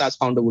potentially like a SaaS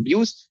founder would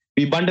use.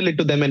 We bundle it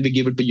to them and we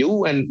give it to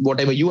you, and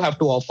whatever you have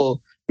to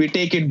offer, we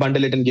take it,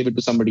 bundle it, and give it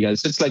to somebody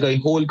else. It's like a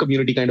whole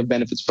community kind of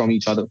benefits from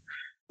each other.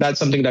 That's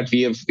something that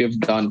we have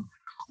done.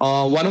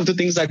 One of the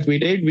things that we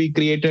did, we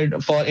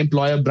created for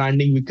employer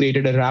branding, we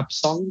created a rap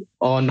song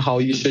on how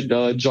you should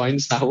join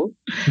Sawo.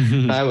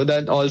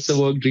 That also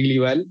worked really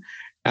well.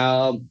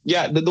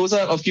 Those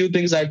are a few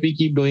things that we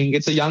keep doing.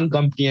 It's a young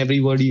company.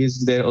 Everybody is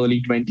in their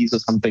early 20s or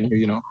something,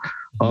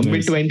 Nice.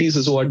 Mid-20s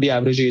is what the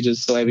average age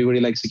is. So everybody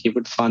likes to keep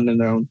it fun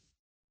and around.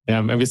 Yeah,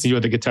 I'm guessing you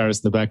are the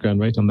guitarist in the background,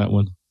 right? On that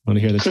one. I want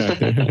to hear the track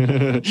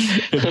there.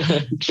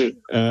 True.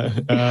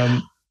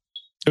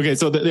 Okay,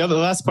 so the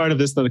last part of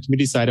this, the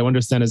community side, I want to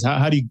understand is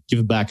how do you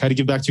give back? How do you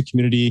give back to your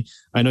community?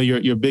 I know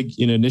your big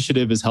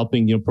initiative is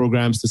helping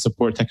programs to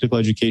support technical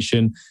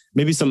education.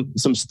 Maybe some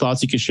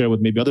thoughts you can share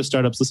with maybe other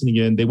startups listening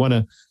in. They want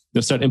to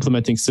start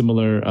implementing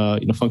similar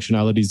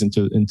functionalities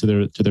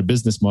into their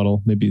business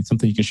model. Maybe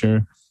something you can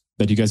share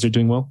that you guys are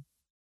doing well.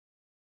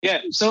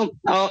 Yeah. So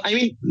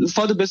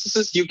for the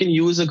businesses, you can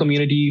use a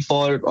community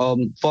for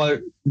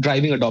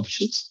driving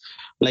adoptions.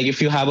 Like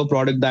if you have a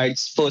product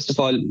that's, first of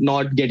all,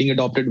 not getting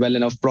adopted well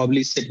enough,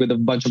 probably sit with a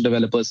bunch of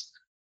developers,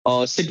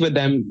 sit with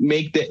them,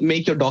 make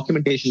your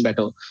documentation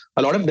better.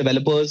 A lot of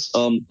developers,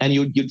 and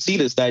you'd see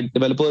this, that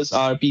developers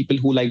are people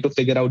who like to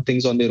figure out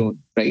things on their own,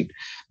 right?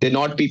 They're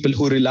not people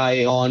who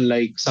rely on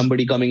like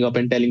somebody coming up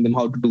and telling them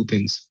how to do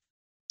things.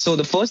 So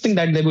the first thing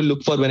that they will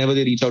look for whenever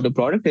they reach out to a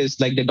product is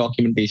like the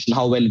documentation,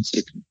 how well it's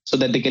written, so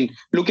that they can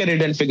look at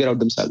it and figure out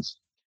themselves.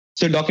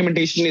 So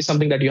documentation is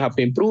something that you have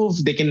to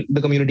improve. The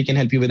community can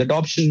help you with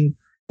adoption.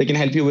 They can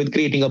help you with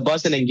creating a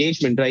buzz and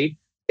engagement, right?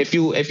 If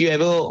you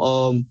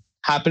ever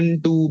happen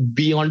to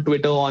be on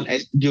Twitter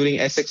during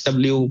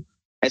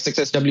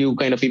SXSW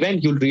kind of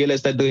event, you'll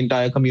realize that the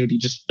entire community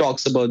just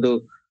talks about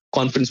the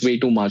conference way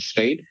too much,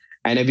 right?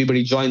 And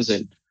everybody joins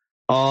in.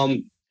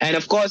 And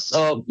of course,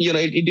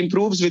 it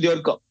improves with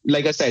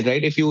like I said,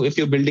 right? If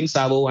you're building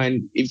Savo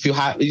and if you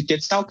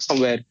get stuck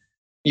somewhere,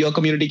 your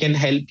community can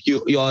help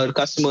your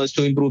customers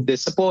to improve their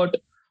support,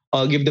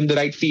 give them the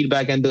right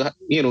feedback, and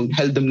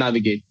help them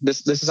navigate.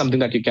 This is something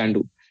that you can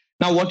do.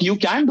 Now, what you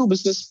can do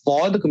business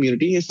for the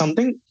community is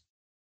something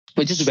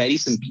which is very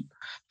simple.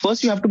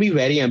 First, you have to be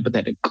very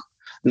empathetic.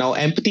 Now,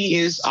 empathy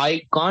is,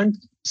 I can't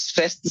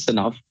stress this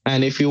enough.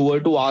 And if you were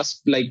to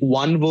ask like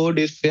one word,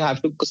 if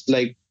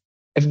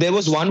there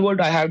was one word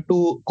I have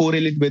to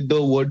correlate with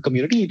the word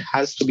community, it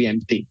has to be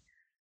empathy.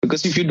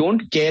 Because if you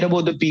don't care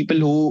about the people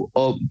who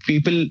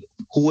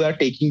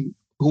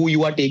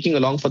you are taking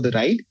along for the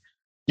ride,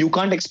 you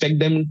can't expect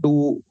them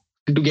to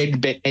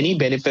get any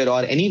benefit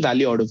or any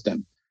value out of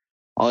them.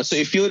 So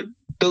if you're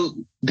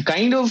the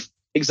kind of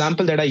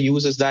example that I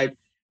use is that,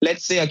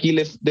 let's say, Akhil,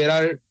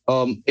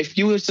 if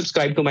you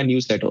subscribe to my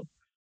newsletter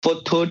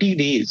for 30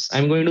 days,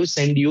 I'm going to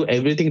send you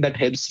everything that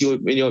helps you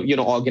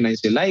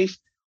organize your life,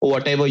 or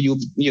whatever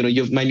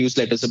my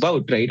newsletter is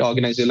about, right?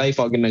 Organize your life,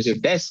 organize your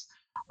desk,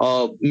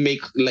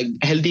 make like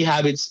healthy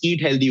habits,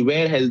 eat healthy,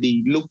 wear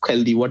healthy, look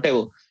healthy,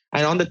 whatever.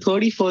 And on the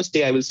 31st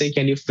day, I will say,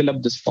 can you fill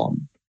up this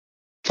form?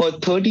 For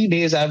 30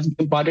 days, I've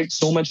imparted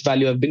so much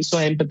value. I've been so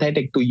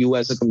empathetic to you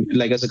as a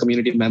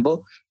community member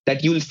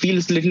that you'll feel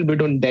a little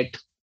bit on debt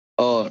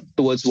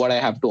towards what I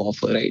have to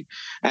offer, right?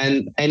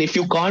 And if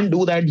you can't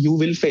do that, you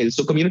will fail.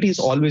 So community is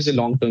always a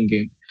long-term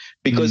game,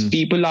 because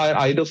people are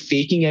either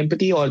faking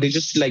empathy or they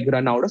just like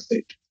run out of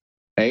it,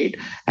 right?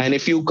 And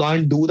if you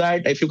can't do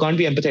that, if you can't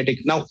be empathetic,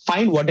 now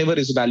find whatever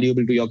is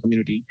valuable to your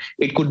community.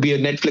 It could be a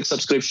Netflix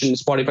subscription,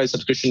 Spotify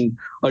subscription,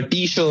 a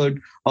T-shirt,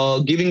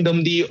 giving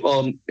them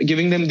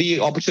the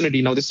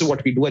opportunity. Now, this is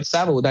what we do at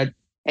Savo, that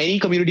any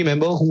community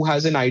member who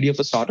has an idea of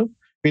a startup,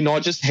 we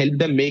not just help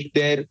them make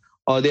their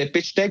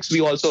pitch decks,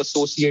 we also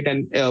associate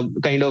and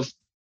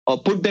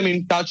put them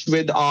in touch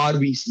with our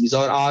VCs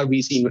or our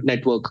VC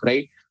network,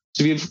 right?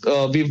 So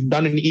we've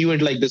done an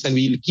event like this, and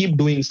we'll keep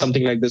doing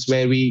something like this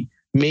where we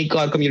make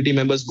our community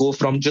members go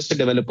from just a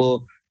developer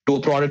to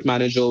a product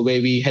manager,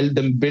 where we help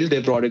them build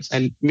their products,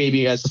 and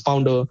maybe as a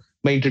founder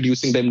by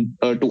introducing them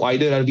to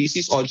either our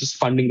VCs or just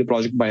funding the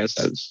project by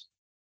ourselves.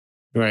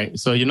 Right.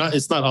 So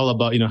it's not all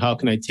about, how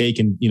can I take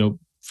and,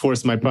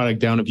 force my product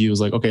down of you. It's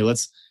like, okay,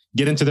 let's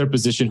get into their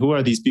position. Who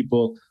are these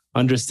people?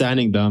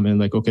 Understanding them, and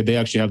like, okay, they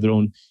actually have their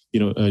own,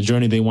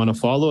 journey they want to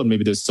follow, and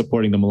maybe they're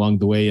supporting them along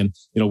the way. And,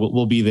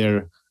 we'll be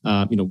there.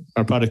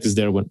 Our product is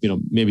there when,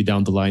 maybe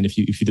down the line if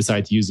you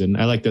decide to use it. And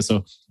I like that.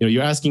 So,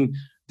 you're asking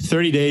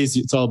 30 days,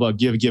 it's all about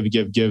give,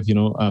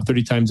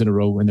 30 times in a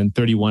row. And then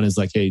 31 is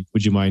like, hey,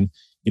 would you mind?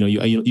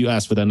 You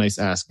ask for that nice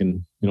ask,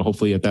 and,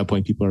 hopefully at that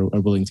point, people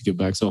are willing to give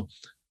back. So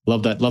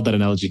love that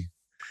analogy.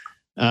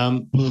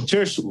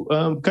 Cherish,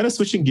 kind of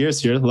switching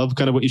gears here. Love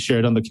kind of what you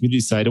shared on the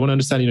community side. I want to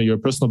understand, your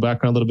personal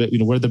background a little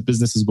bit, where the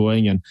business is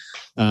going, and,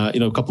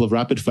 a couple of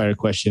rapid fire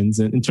questions.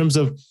 And in terms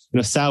of,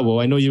 Savo,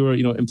 I know you were,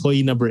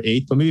 employee number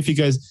 8, but maybe if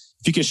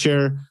you can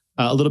share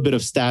a little bit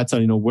of stats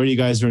on, where you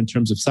guys are in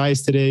terms of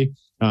size today.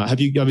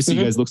 You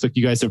guys, looks like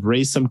you guys have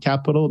raised some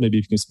capital. Maybe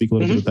if you can speak a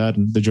little bit of that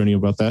and the journey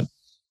about that.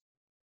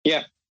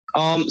 Yeah.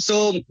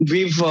 So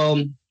we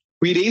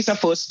raised our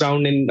first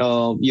round in,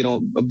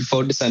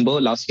 before December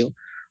last year.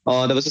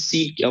 There was a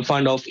seed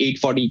fund of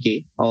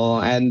 840K.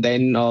 And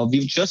then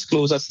we've just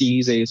closed our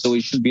Series A, so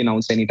it should be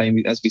announced anytime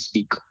as we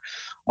speak.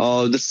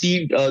 The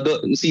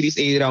Series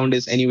A round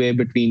is anywhere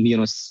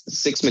between,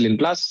 6 million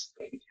plus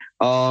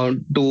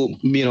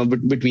to,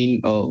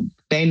 between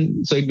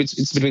 10. So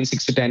it's between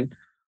 6 to 10,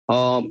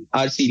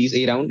 our Series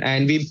A round.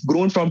 And we've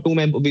grown from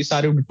we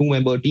started with a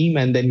 2-member team,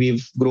 and then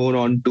we've grown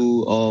on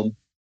to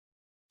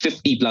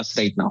 50 plus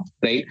right now,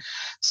 right?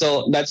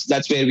 So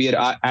that's where we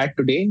are at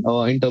today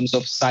in terms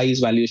of size,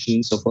 valuation,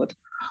 and so forth.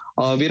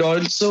 We're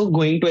also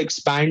going to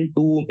expand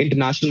to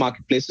international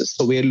marketplaces.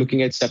 So we're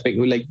looking at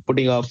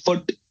putting a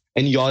foot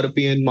in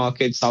European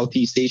markets,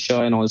 Southeast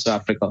Asia, and also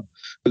Africa.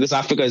 Because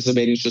Africa is a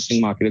very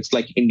interesting market. It's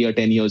like India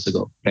 10 years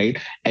ago, right?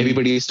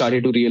 Everybody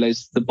started to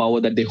realize the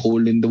power that they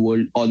hold in the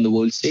world, on the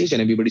world stage,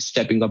 and everybody's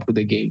stepping up to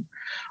the game.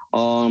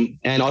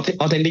 And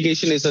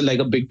authentication is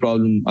a big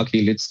problem,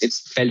 Akhil.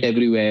 It's felt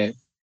everywhere.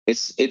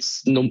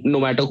 It's no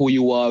matter who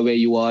you are, where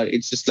you are,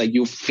 it's just like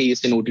you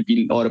faced an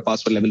OTP or a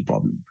password level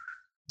problem.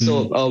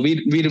 So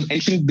we're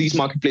entering these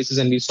marketplaces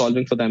and we're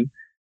solving for them.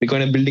 We're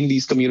kind of building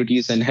these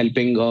communities and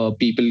helping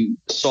people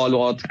solve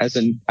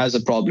auth as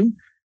a problem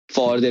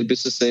for their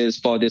businesses,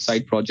 for their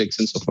side projects,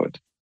 and so forth.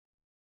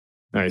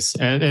 Nice.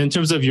 And in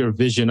terms of your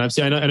vision, I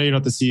know you're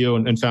not the CEO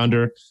and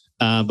founder,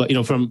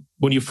 but from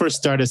when you first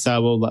started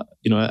Savo,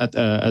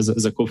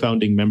 as a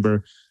co-founding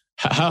member,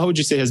 how would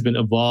you say has been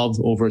evolved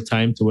over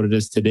time to what it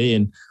is today?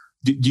 And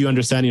do you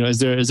understand, is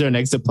there an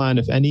exit plan,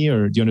 if any,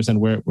 or do you understand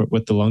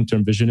what the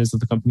long-term vision is of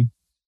the company?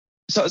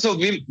 So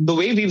the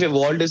way we've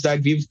evolved is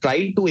that we've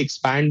tried to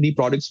expand the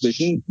product's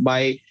vision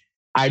by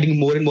adding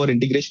more and more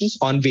integrations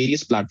on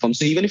various platforms.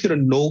 So even if you're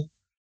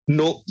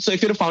so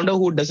if you're a founder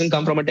who doesn't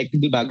come from a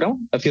technical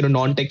background, if you're a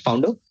non-tech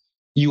founder,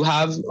 you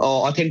have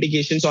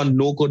authentications on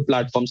no-code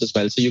platforms as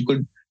well. So you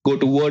could go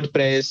to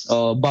WordPress,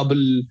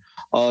 Bubble,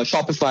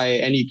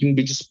 Shopify, and you can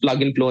just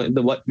plug and play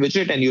the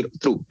widget and you're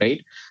through,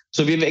 right?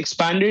 So we've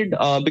expanded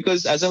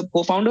because as a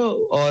co-founder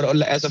or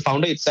as a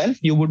founder itself,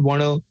 you would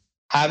want to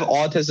have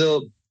auth as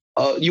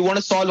you want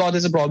to solve auth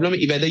as a problem,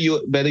 whether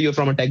you're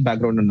from a tech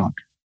background or not.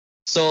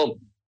 So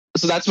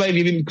that's why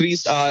we've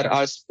increased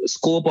our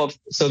scope of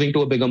serving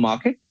to a bigger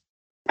market.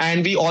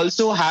 And we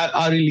also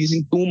are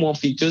releasing 2 more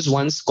features.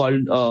 One's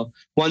called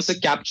one's a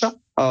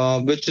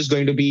CAPTCHA, which is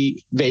going to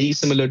be very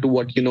similar to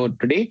what you know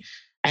today.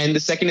 And the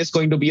second is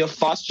going to be a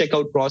fast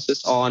checkout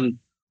process on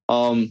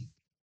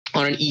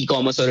an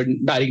e-commerce or a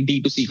direct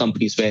D2C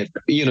companies where,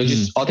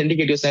 just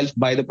authenticate yourself,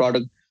 buy the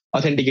product,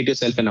 authenticate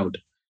yourself and out.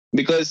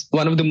 Because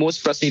one of the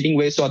most frustrating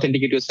ways to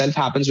authenticate yourself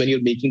happens when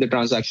you're making the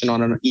transaction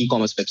on an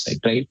e-commerce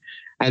website, right?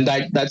 And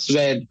that's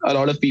where a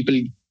lot of people,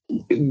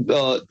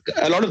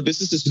 a lot of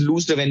businesses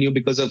lose revenue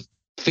because of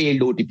failed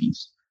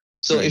OTPs.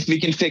 So if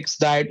we can fix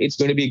that, it's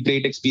going to be a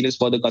great experience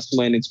for the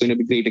customer and it's going to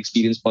be a great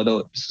experience for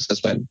the business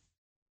as well.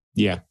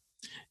 Yeah.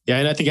 Yeah.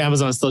 And I think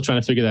Amazon is still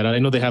trying to figure that out. I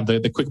know they have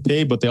the quick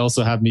pay, but they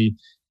also have me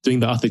doing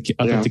the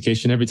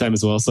authentication every time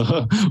as well. So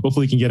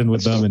hopefully you can get in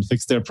with them and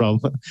fix their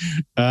problem.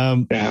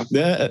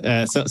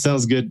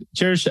 Sounds good.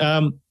 Cherish, I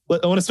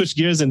want to switch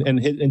gears and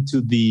hit into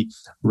the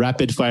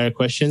rapid fire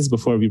questions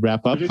before we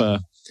wrap up. You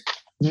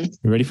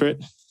ready for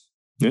it?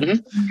 Yeah?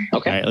 Mm-hmm.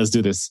 Okay. All right, let's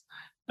do this.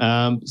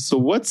 So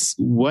what's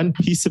one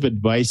piece of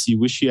advice you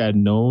wish you had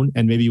known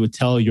and maybe you would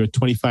tell your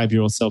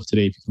 25-year-old self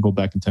today if you can go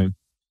back in time?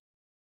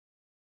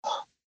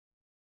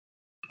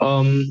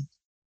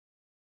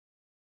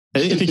 I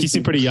think you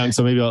seem pretty young,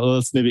 so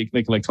let's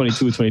make like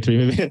 22, 23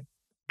 maybe.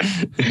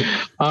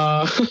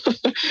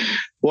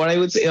 What I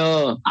would say,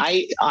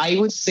 I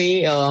would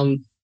say,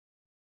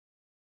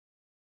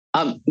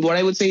 what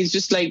I would say is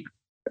just like,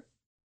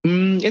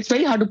 it's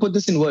very hard to put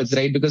this in words,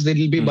 right? Because there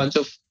will be a bunch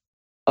of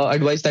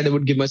advice that I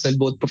would give myself,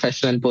 both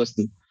professional and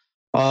personal.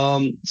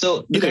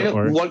 So either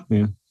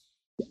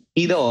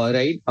or,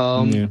 right?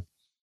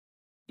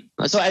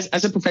 So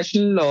as a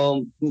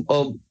professional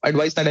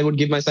advice that I would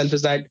give myself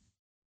is that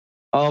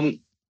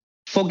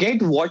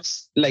forget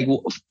what's like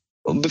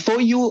before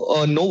you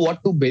know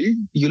what to build,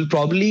 you'll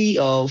probably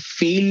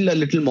fail a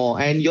little more,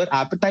 and your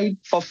appetite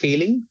for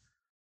failing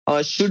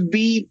should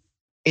be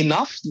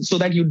enough so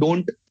that you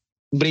don't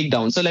break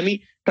down. So let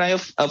me try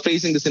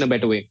phrasing this in a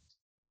better way.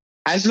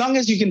 As long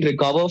as you can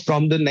recover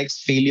from the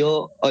next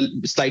failure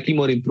slightly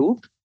more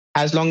improved,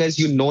 as long as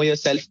you know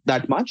yourself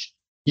that much,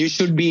 you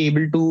should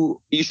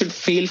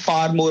fail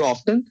far more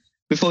often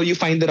before you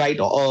find the right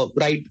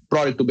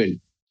product to build.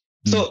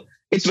 So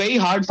it's very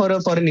hard for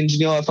an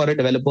engineer or for a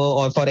developer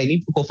or for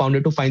any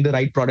co-founder to find the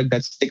right product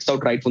that sticks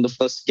out right from the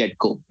first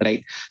get-go,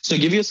 right? So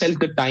give yourself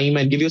the time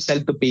and give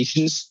yourself the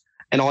patience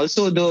and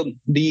also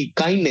the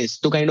kindness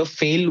to kind of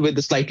fail with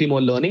the slightly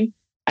more learning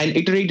and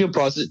iterate your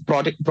process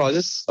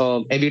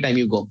every time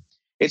you go.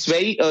 It's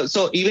very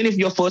so even if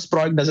your first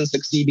product doesn't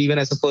succeed, even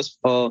as a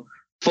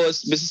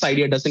first business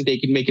idea doesn't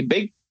make it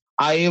big,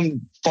 I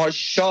am for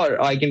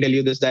sure I can tell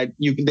you this that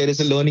there is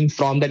a learning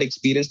from that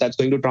experience that's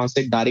going to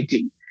translate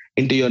directly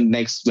into your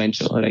next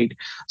venture, right?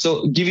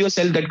 So give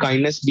yourself that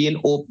kindness, be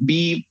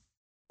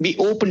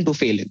open to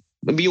failing,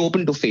 be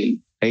open to fail,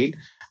 right?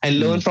 And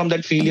learn from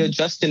that failure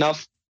just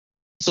enough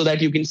so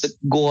that you can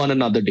go on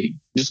another day.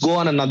 Just go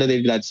on another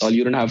day. That's all.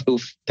 You don't have to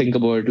think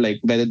about like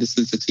whether this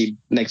will succeed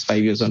next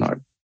 5 years or not.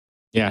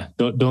 Yeah.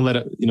 Don't let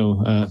it,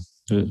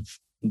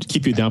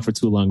 keep you down for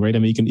too long, right? I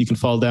mean, you can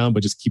fall down,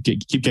 but just keep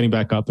getting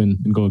back up and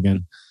go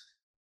again.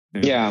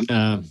 Yeah.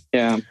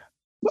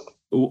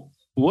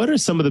 What are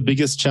some of the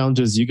biggest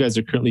challenges you guys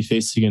are currently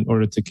facing in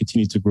order to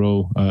continue to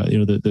grow,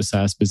 the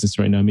SaaS business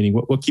right now? Meaning,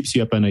 what keeps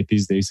you up at night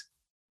these days?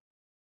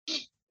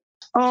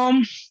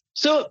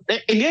 So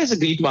India is a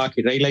great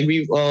market, right? Like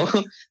we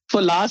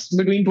for last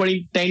between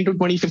 2010 to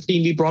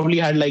 2015, we probably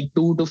had like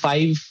 2 to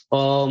 5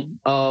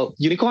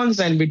 unicorns,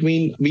 and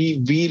between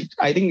we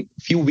I think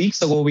a few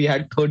weeks ago we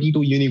had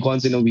 32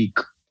 unicorns in a week,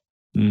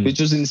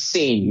 which was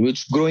insane,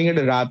 which growing at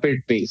a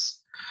rapid pace.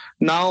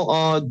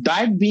 Now,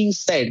 that being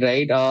said,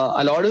 right,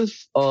 a lot of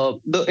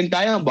the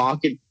entire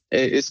market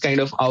is kind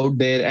of out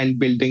there and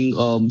building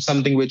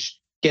something which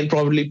can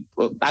probably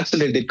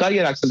accelerate their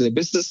career, accelerate their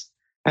business,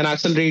 and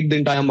accelerate the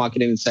entire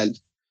market in itself.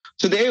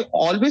 So there are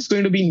always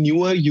going to be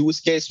newer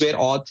use case where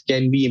auth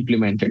can be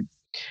implemented.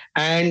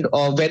 And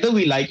whether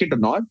we like it or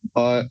not,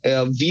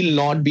 we'll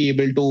not be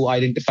able to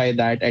identify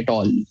that at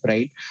all,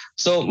 right?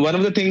 So one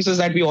of the things is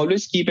that we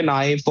always keep an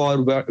eye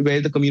for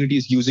where the community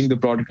is using the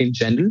product in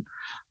general.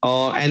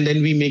 And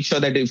then we make sure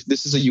that if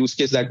this is a use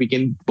case that we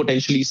can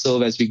potentially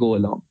serve as we go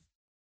along,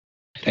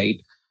 right?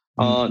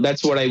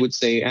 That's what I would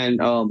say. And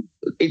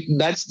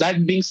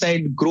that being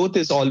said, growth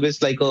is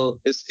always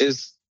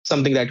is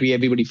something that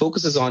everybody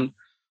focuses on.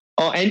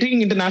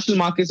 Entering international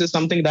markets is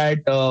something that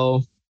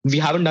we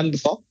haven't done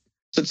before,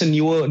 so it's a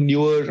newer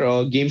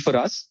game for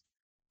us,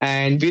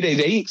 and we're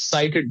very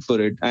excited for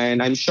it.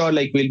 And I'm sure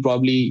we'll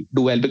probably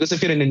do well, because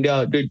if you're in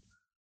India, dude,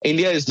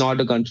 India is not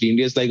a country.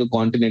 India is like a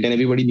continent, and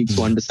everybody needs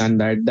to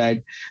understand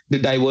that the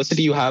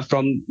diversity you have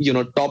from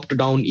top to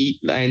down,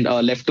 and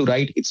left to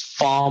right, it's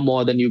far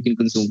more than you can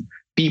consume.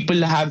 People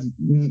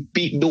don't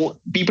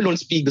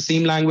speak the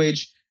same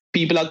language.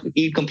 People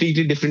eat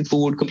completely different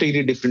food,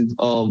 completely different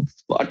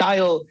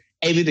attire.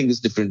 Everything is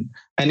different,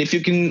 and if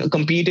you can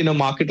compete in a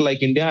market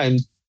like India,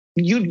 and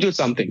you do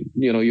something,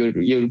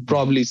 you're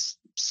probably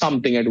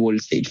something at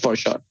world stage for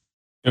sure.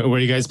 Where are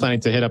you guys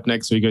planning to hit up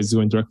next? Are you guys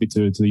going directly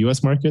to the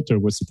US market, or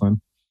what's the plan?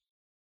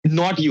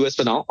 Not US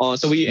for now.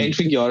 So we're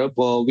entering Europe.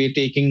 We're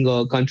taking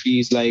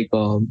countries like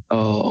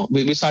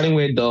we're starting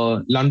with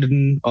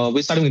London.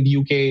 We're starting with the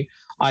UK,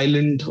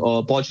 Ireland,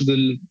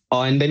 Portugal,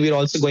 and then we're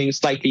also going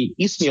slightly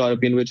Eastern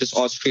European, which is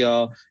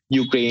Austria,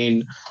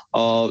 Ukraine,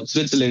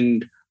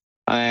 Switzerland,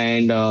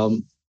 and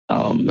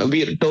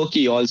we're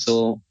Turkey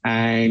also,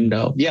 and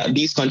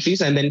these countries.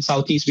 And then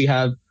Southeast we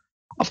have,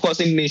 of course,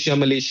 Indonesia,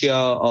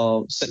 Malaysia,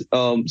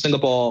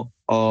 Singapore,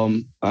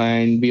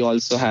 and we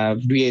also have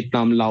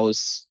Vietnam,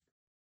 Laos.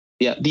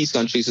 Yeah, these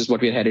countries is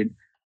what we're headed.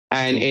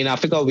 And in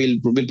Africa, we'll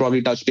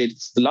probably touch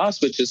base the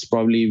last, which is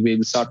probably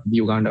we'll start with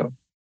Uganda.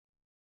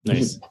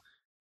 Nice.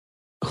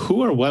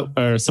 Who or what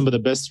are some of the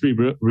best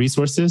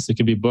resources? It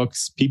can be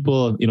books,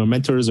 people,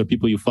 mentors, or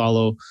people you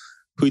follow,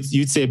 who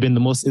you'd say have been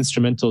the most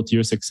instrumental to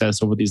your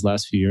success over these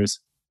last few years.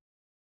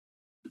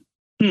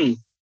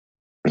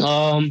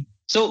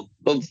 So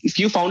a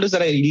few founders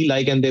that I really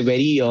like, and they're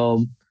very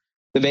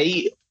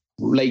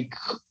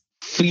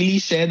freely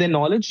share their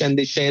knowledge, and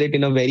they share it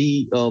in a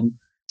very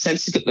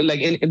sensitive,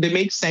 they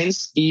make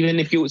sense even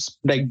if you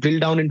drill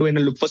down into it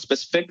and look for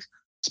specifics,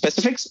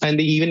 and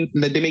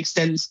they make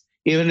sense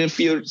even if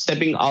you're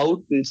stepping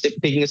out and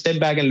taking a step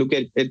back and look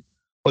at it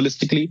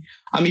holistically.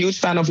 I'm a huge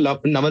fan of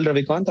Naval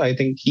Ravikant. I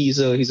think he's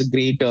a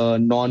great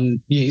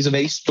he's a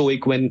very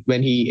stoic when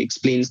he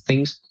explains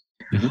things.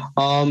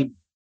 Mm-hmm.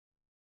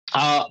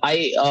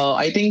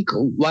 I think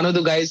one of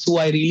the guys who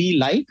I really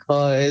like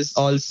is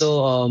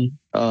also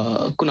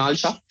Kunal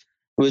Shah,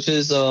 which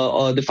is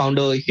the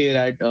founder here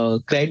at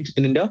Cred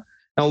in India.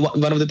 Now,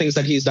 one of the things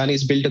that he's done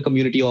is built a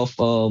community of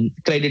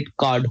credit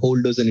card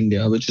holders in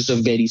India, which is a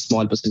very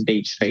small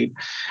percentage, right?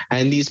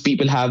 And these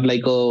people have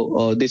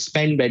they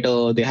spend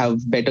better, they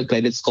have better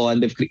credit score,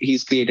 and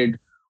he's created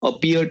a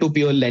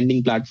peer-to-peer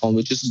lending platform,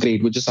 which is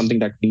great, which is something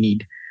that we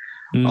need.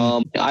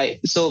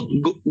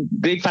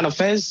 Great fan of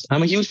Fez.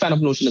 I'm a huge fan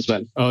of Notion as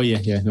well. Oh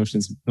yeah.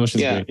 Notion's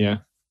great. Yeah.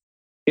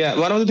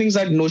 One of the things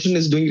that Notion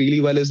is doing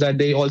really well is that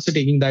they also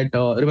taking that.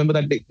 Remember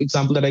that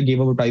example that I gave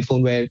about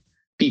iPhone, where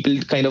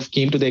people kind of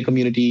came to their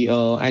community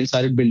and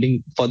started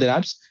building for their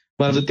apps.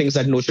 One of the things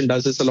that Notion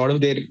does is a lot of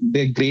their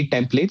great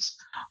templates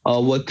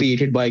were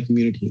created by a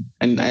community,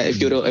 and if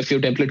you're a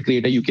template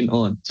creator, you can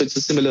earn. So it's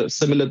a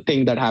similar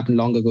thing that happened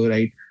long ago,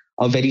 right?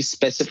 A very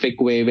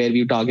specific way where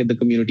you target the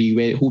community,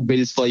 who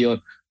builds for your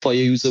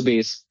user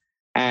base,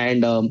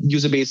 and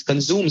user base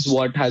consumes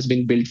what has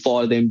been built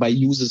for them by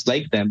users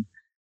like them,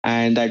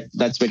 and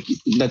that's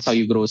how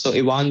you grow. So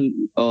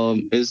Ivan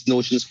is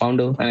Notion's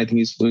founder, and I think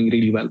he's doing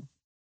really well.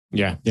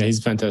 Yeah,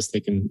 he's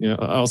fantastic, and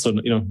also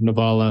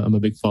Naval, I'm a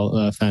big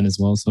fan as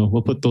well. So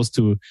we'll put those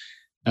three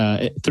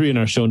in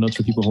our show notes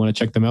for people who want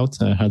to check them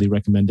out. I highly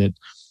recommend it.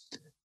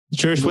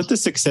 Cherish, what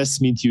does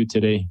success mean to you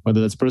today? Whether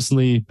that's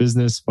personally,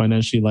 business,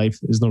 financially, life,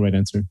 there's no right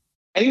answer.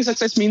 I think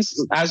success means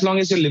as long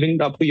as you're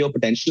living up to your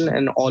potential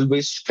and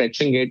always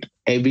stretching it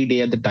every day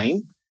at the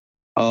time,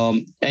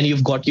 and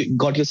you've got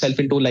yourself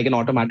into an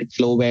automatic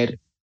flow where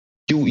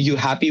you're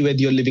happy with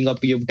you're living up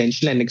to your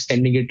potential and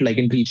extending it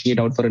and reaching it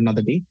out for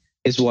another day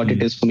is what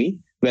it is for me,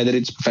 whether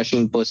it's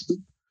professional or personal.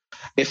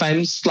 If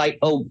I'm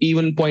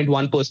even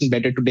 0.1%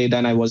 better today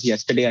than I was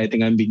yesterday, I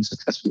think I'm being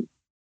successful.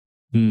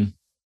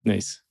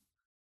 Nice.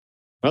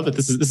 Well,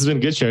 this has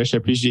been good, Cherish. I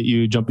appreciate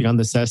you jumping on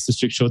the SaaS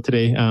District show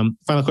today.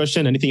 Final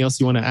question, anything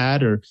else you want to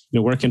add, or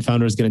where can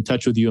founders get in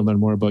touch with you and learn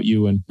more about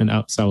you and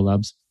Sawa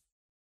Labs?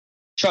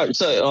 Sure.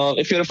 So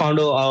if you're a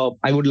founder,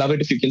 I would love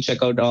it if you can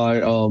check out our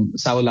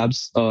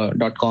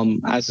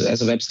sawalabs.com as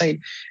a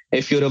website.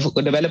 If you're a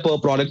developer,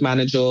 product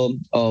manager,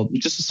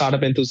 just a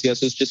startup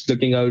enthusiast who's just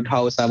looking out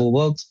how Sawa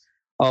works,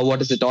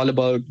 what is it all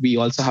about? We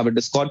also have a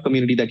Discord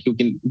community that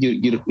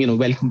you're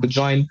welcome to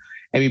join.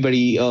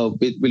 Everybody will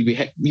be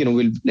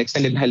will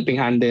extend a helping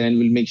hand there, and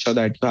we'll make sure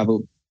that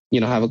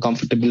you have a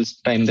comfortable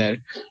time there.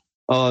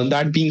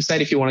 That being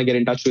said, if you want to get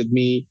in touch with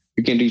me,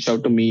 you can reach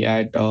out to me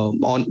at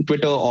on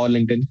Twitter or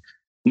LinkedIn.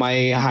 My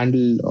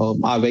handle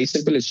are very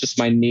simple. It's just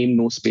my name,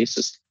 no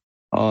spaces.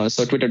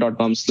 So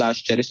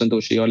twitter.com/Cherish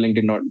Santoshi or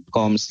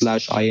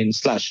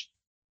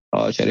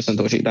linkedin.com/in/Cherish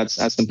Santoshi. That's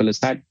as simple as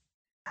that.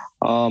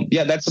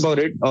 Yeah, that's about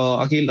it.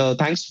 Akhil,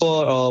 thanks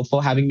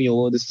for having me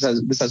over. This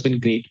has been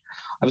great.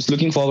 I was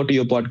looking forward to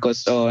your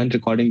podcast and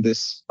recording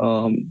this.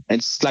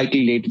 It's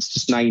slightly late. It's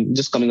just 9,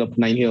 just coming up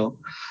 9 here.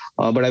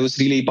 But I was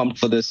really pumped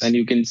for this, and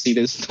you can see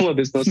there's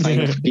no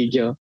sign of fatigue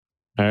here.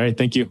 All right,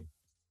 thank you.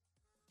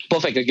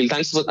 Perfect, Akhil.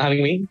 Thanks for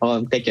having me.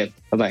 Take care.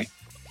 Bye-bye.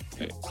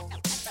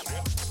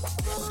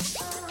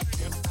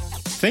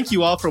 Thank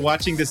you all for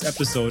watching this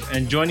episode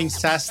and joining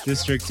SaaS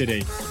District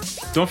today.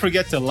 Don't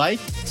forget to like,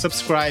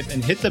 subscribe,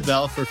 and hit the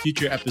bell for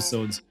future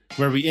episodes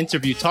where we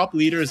interview top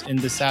leaders in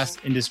the SaaS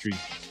industry.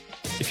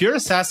 If you're a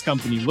SaaS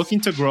company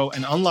looking to grow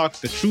and unlock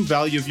the true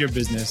value of your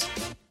business,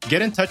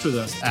 get in touch with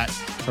us at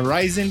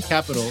Horizon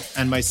Capital,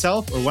 and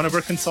myself or one of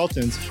our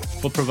consultants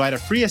will provide a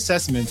free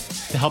assessment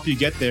to help you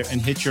get there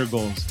and hit your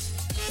goals.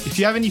 If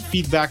you have any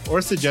feedback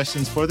or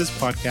suggestions for this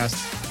podcast,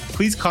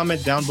 please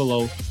comment down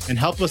below and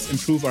help us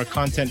improve our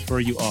content for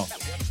you all.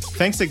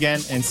 Thanks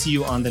again, and see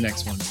you on the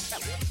next one.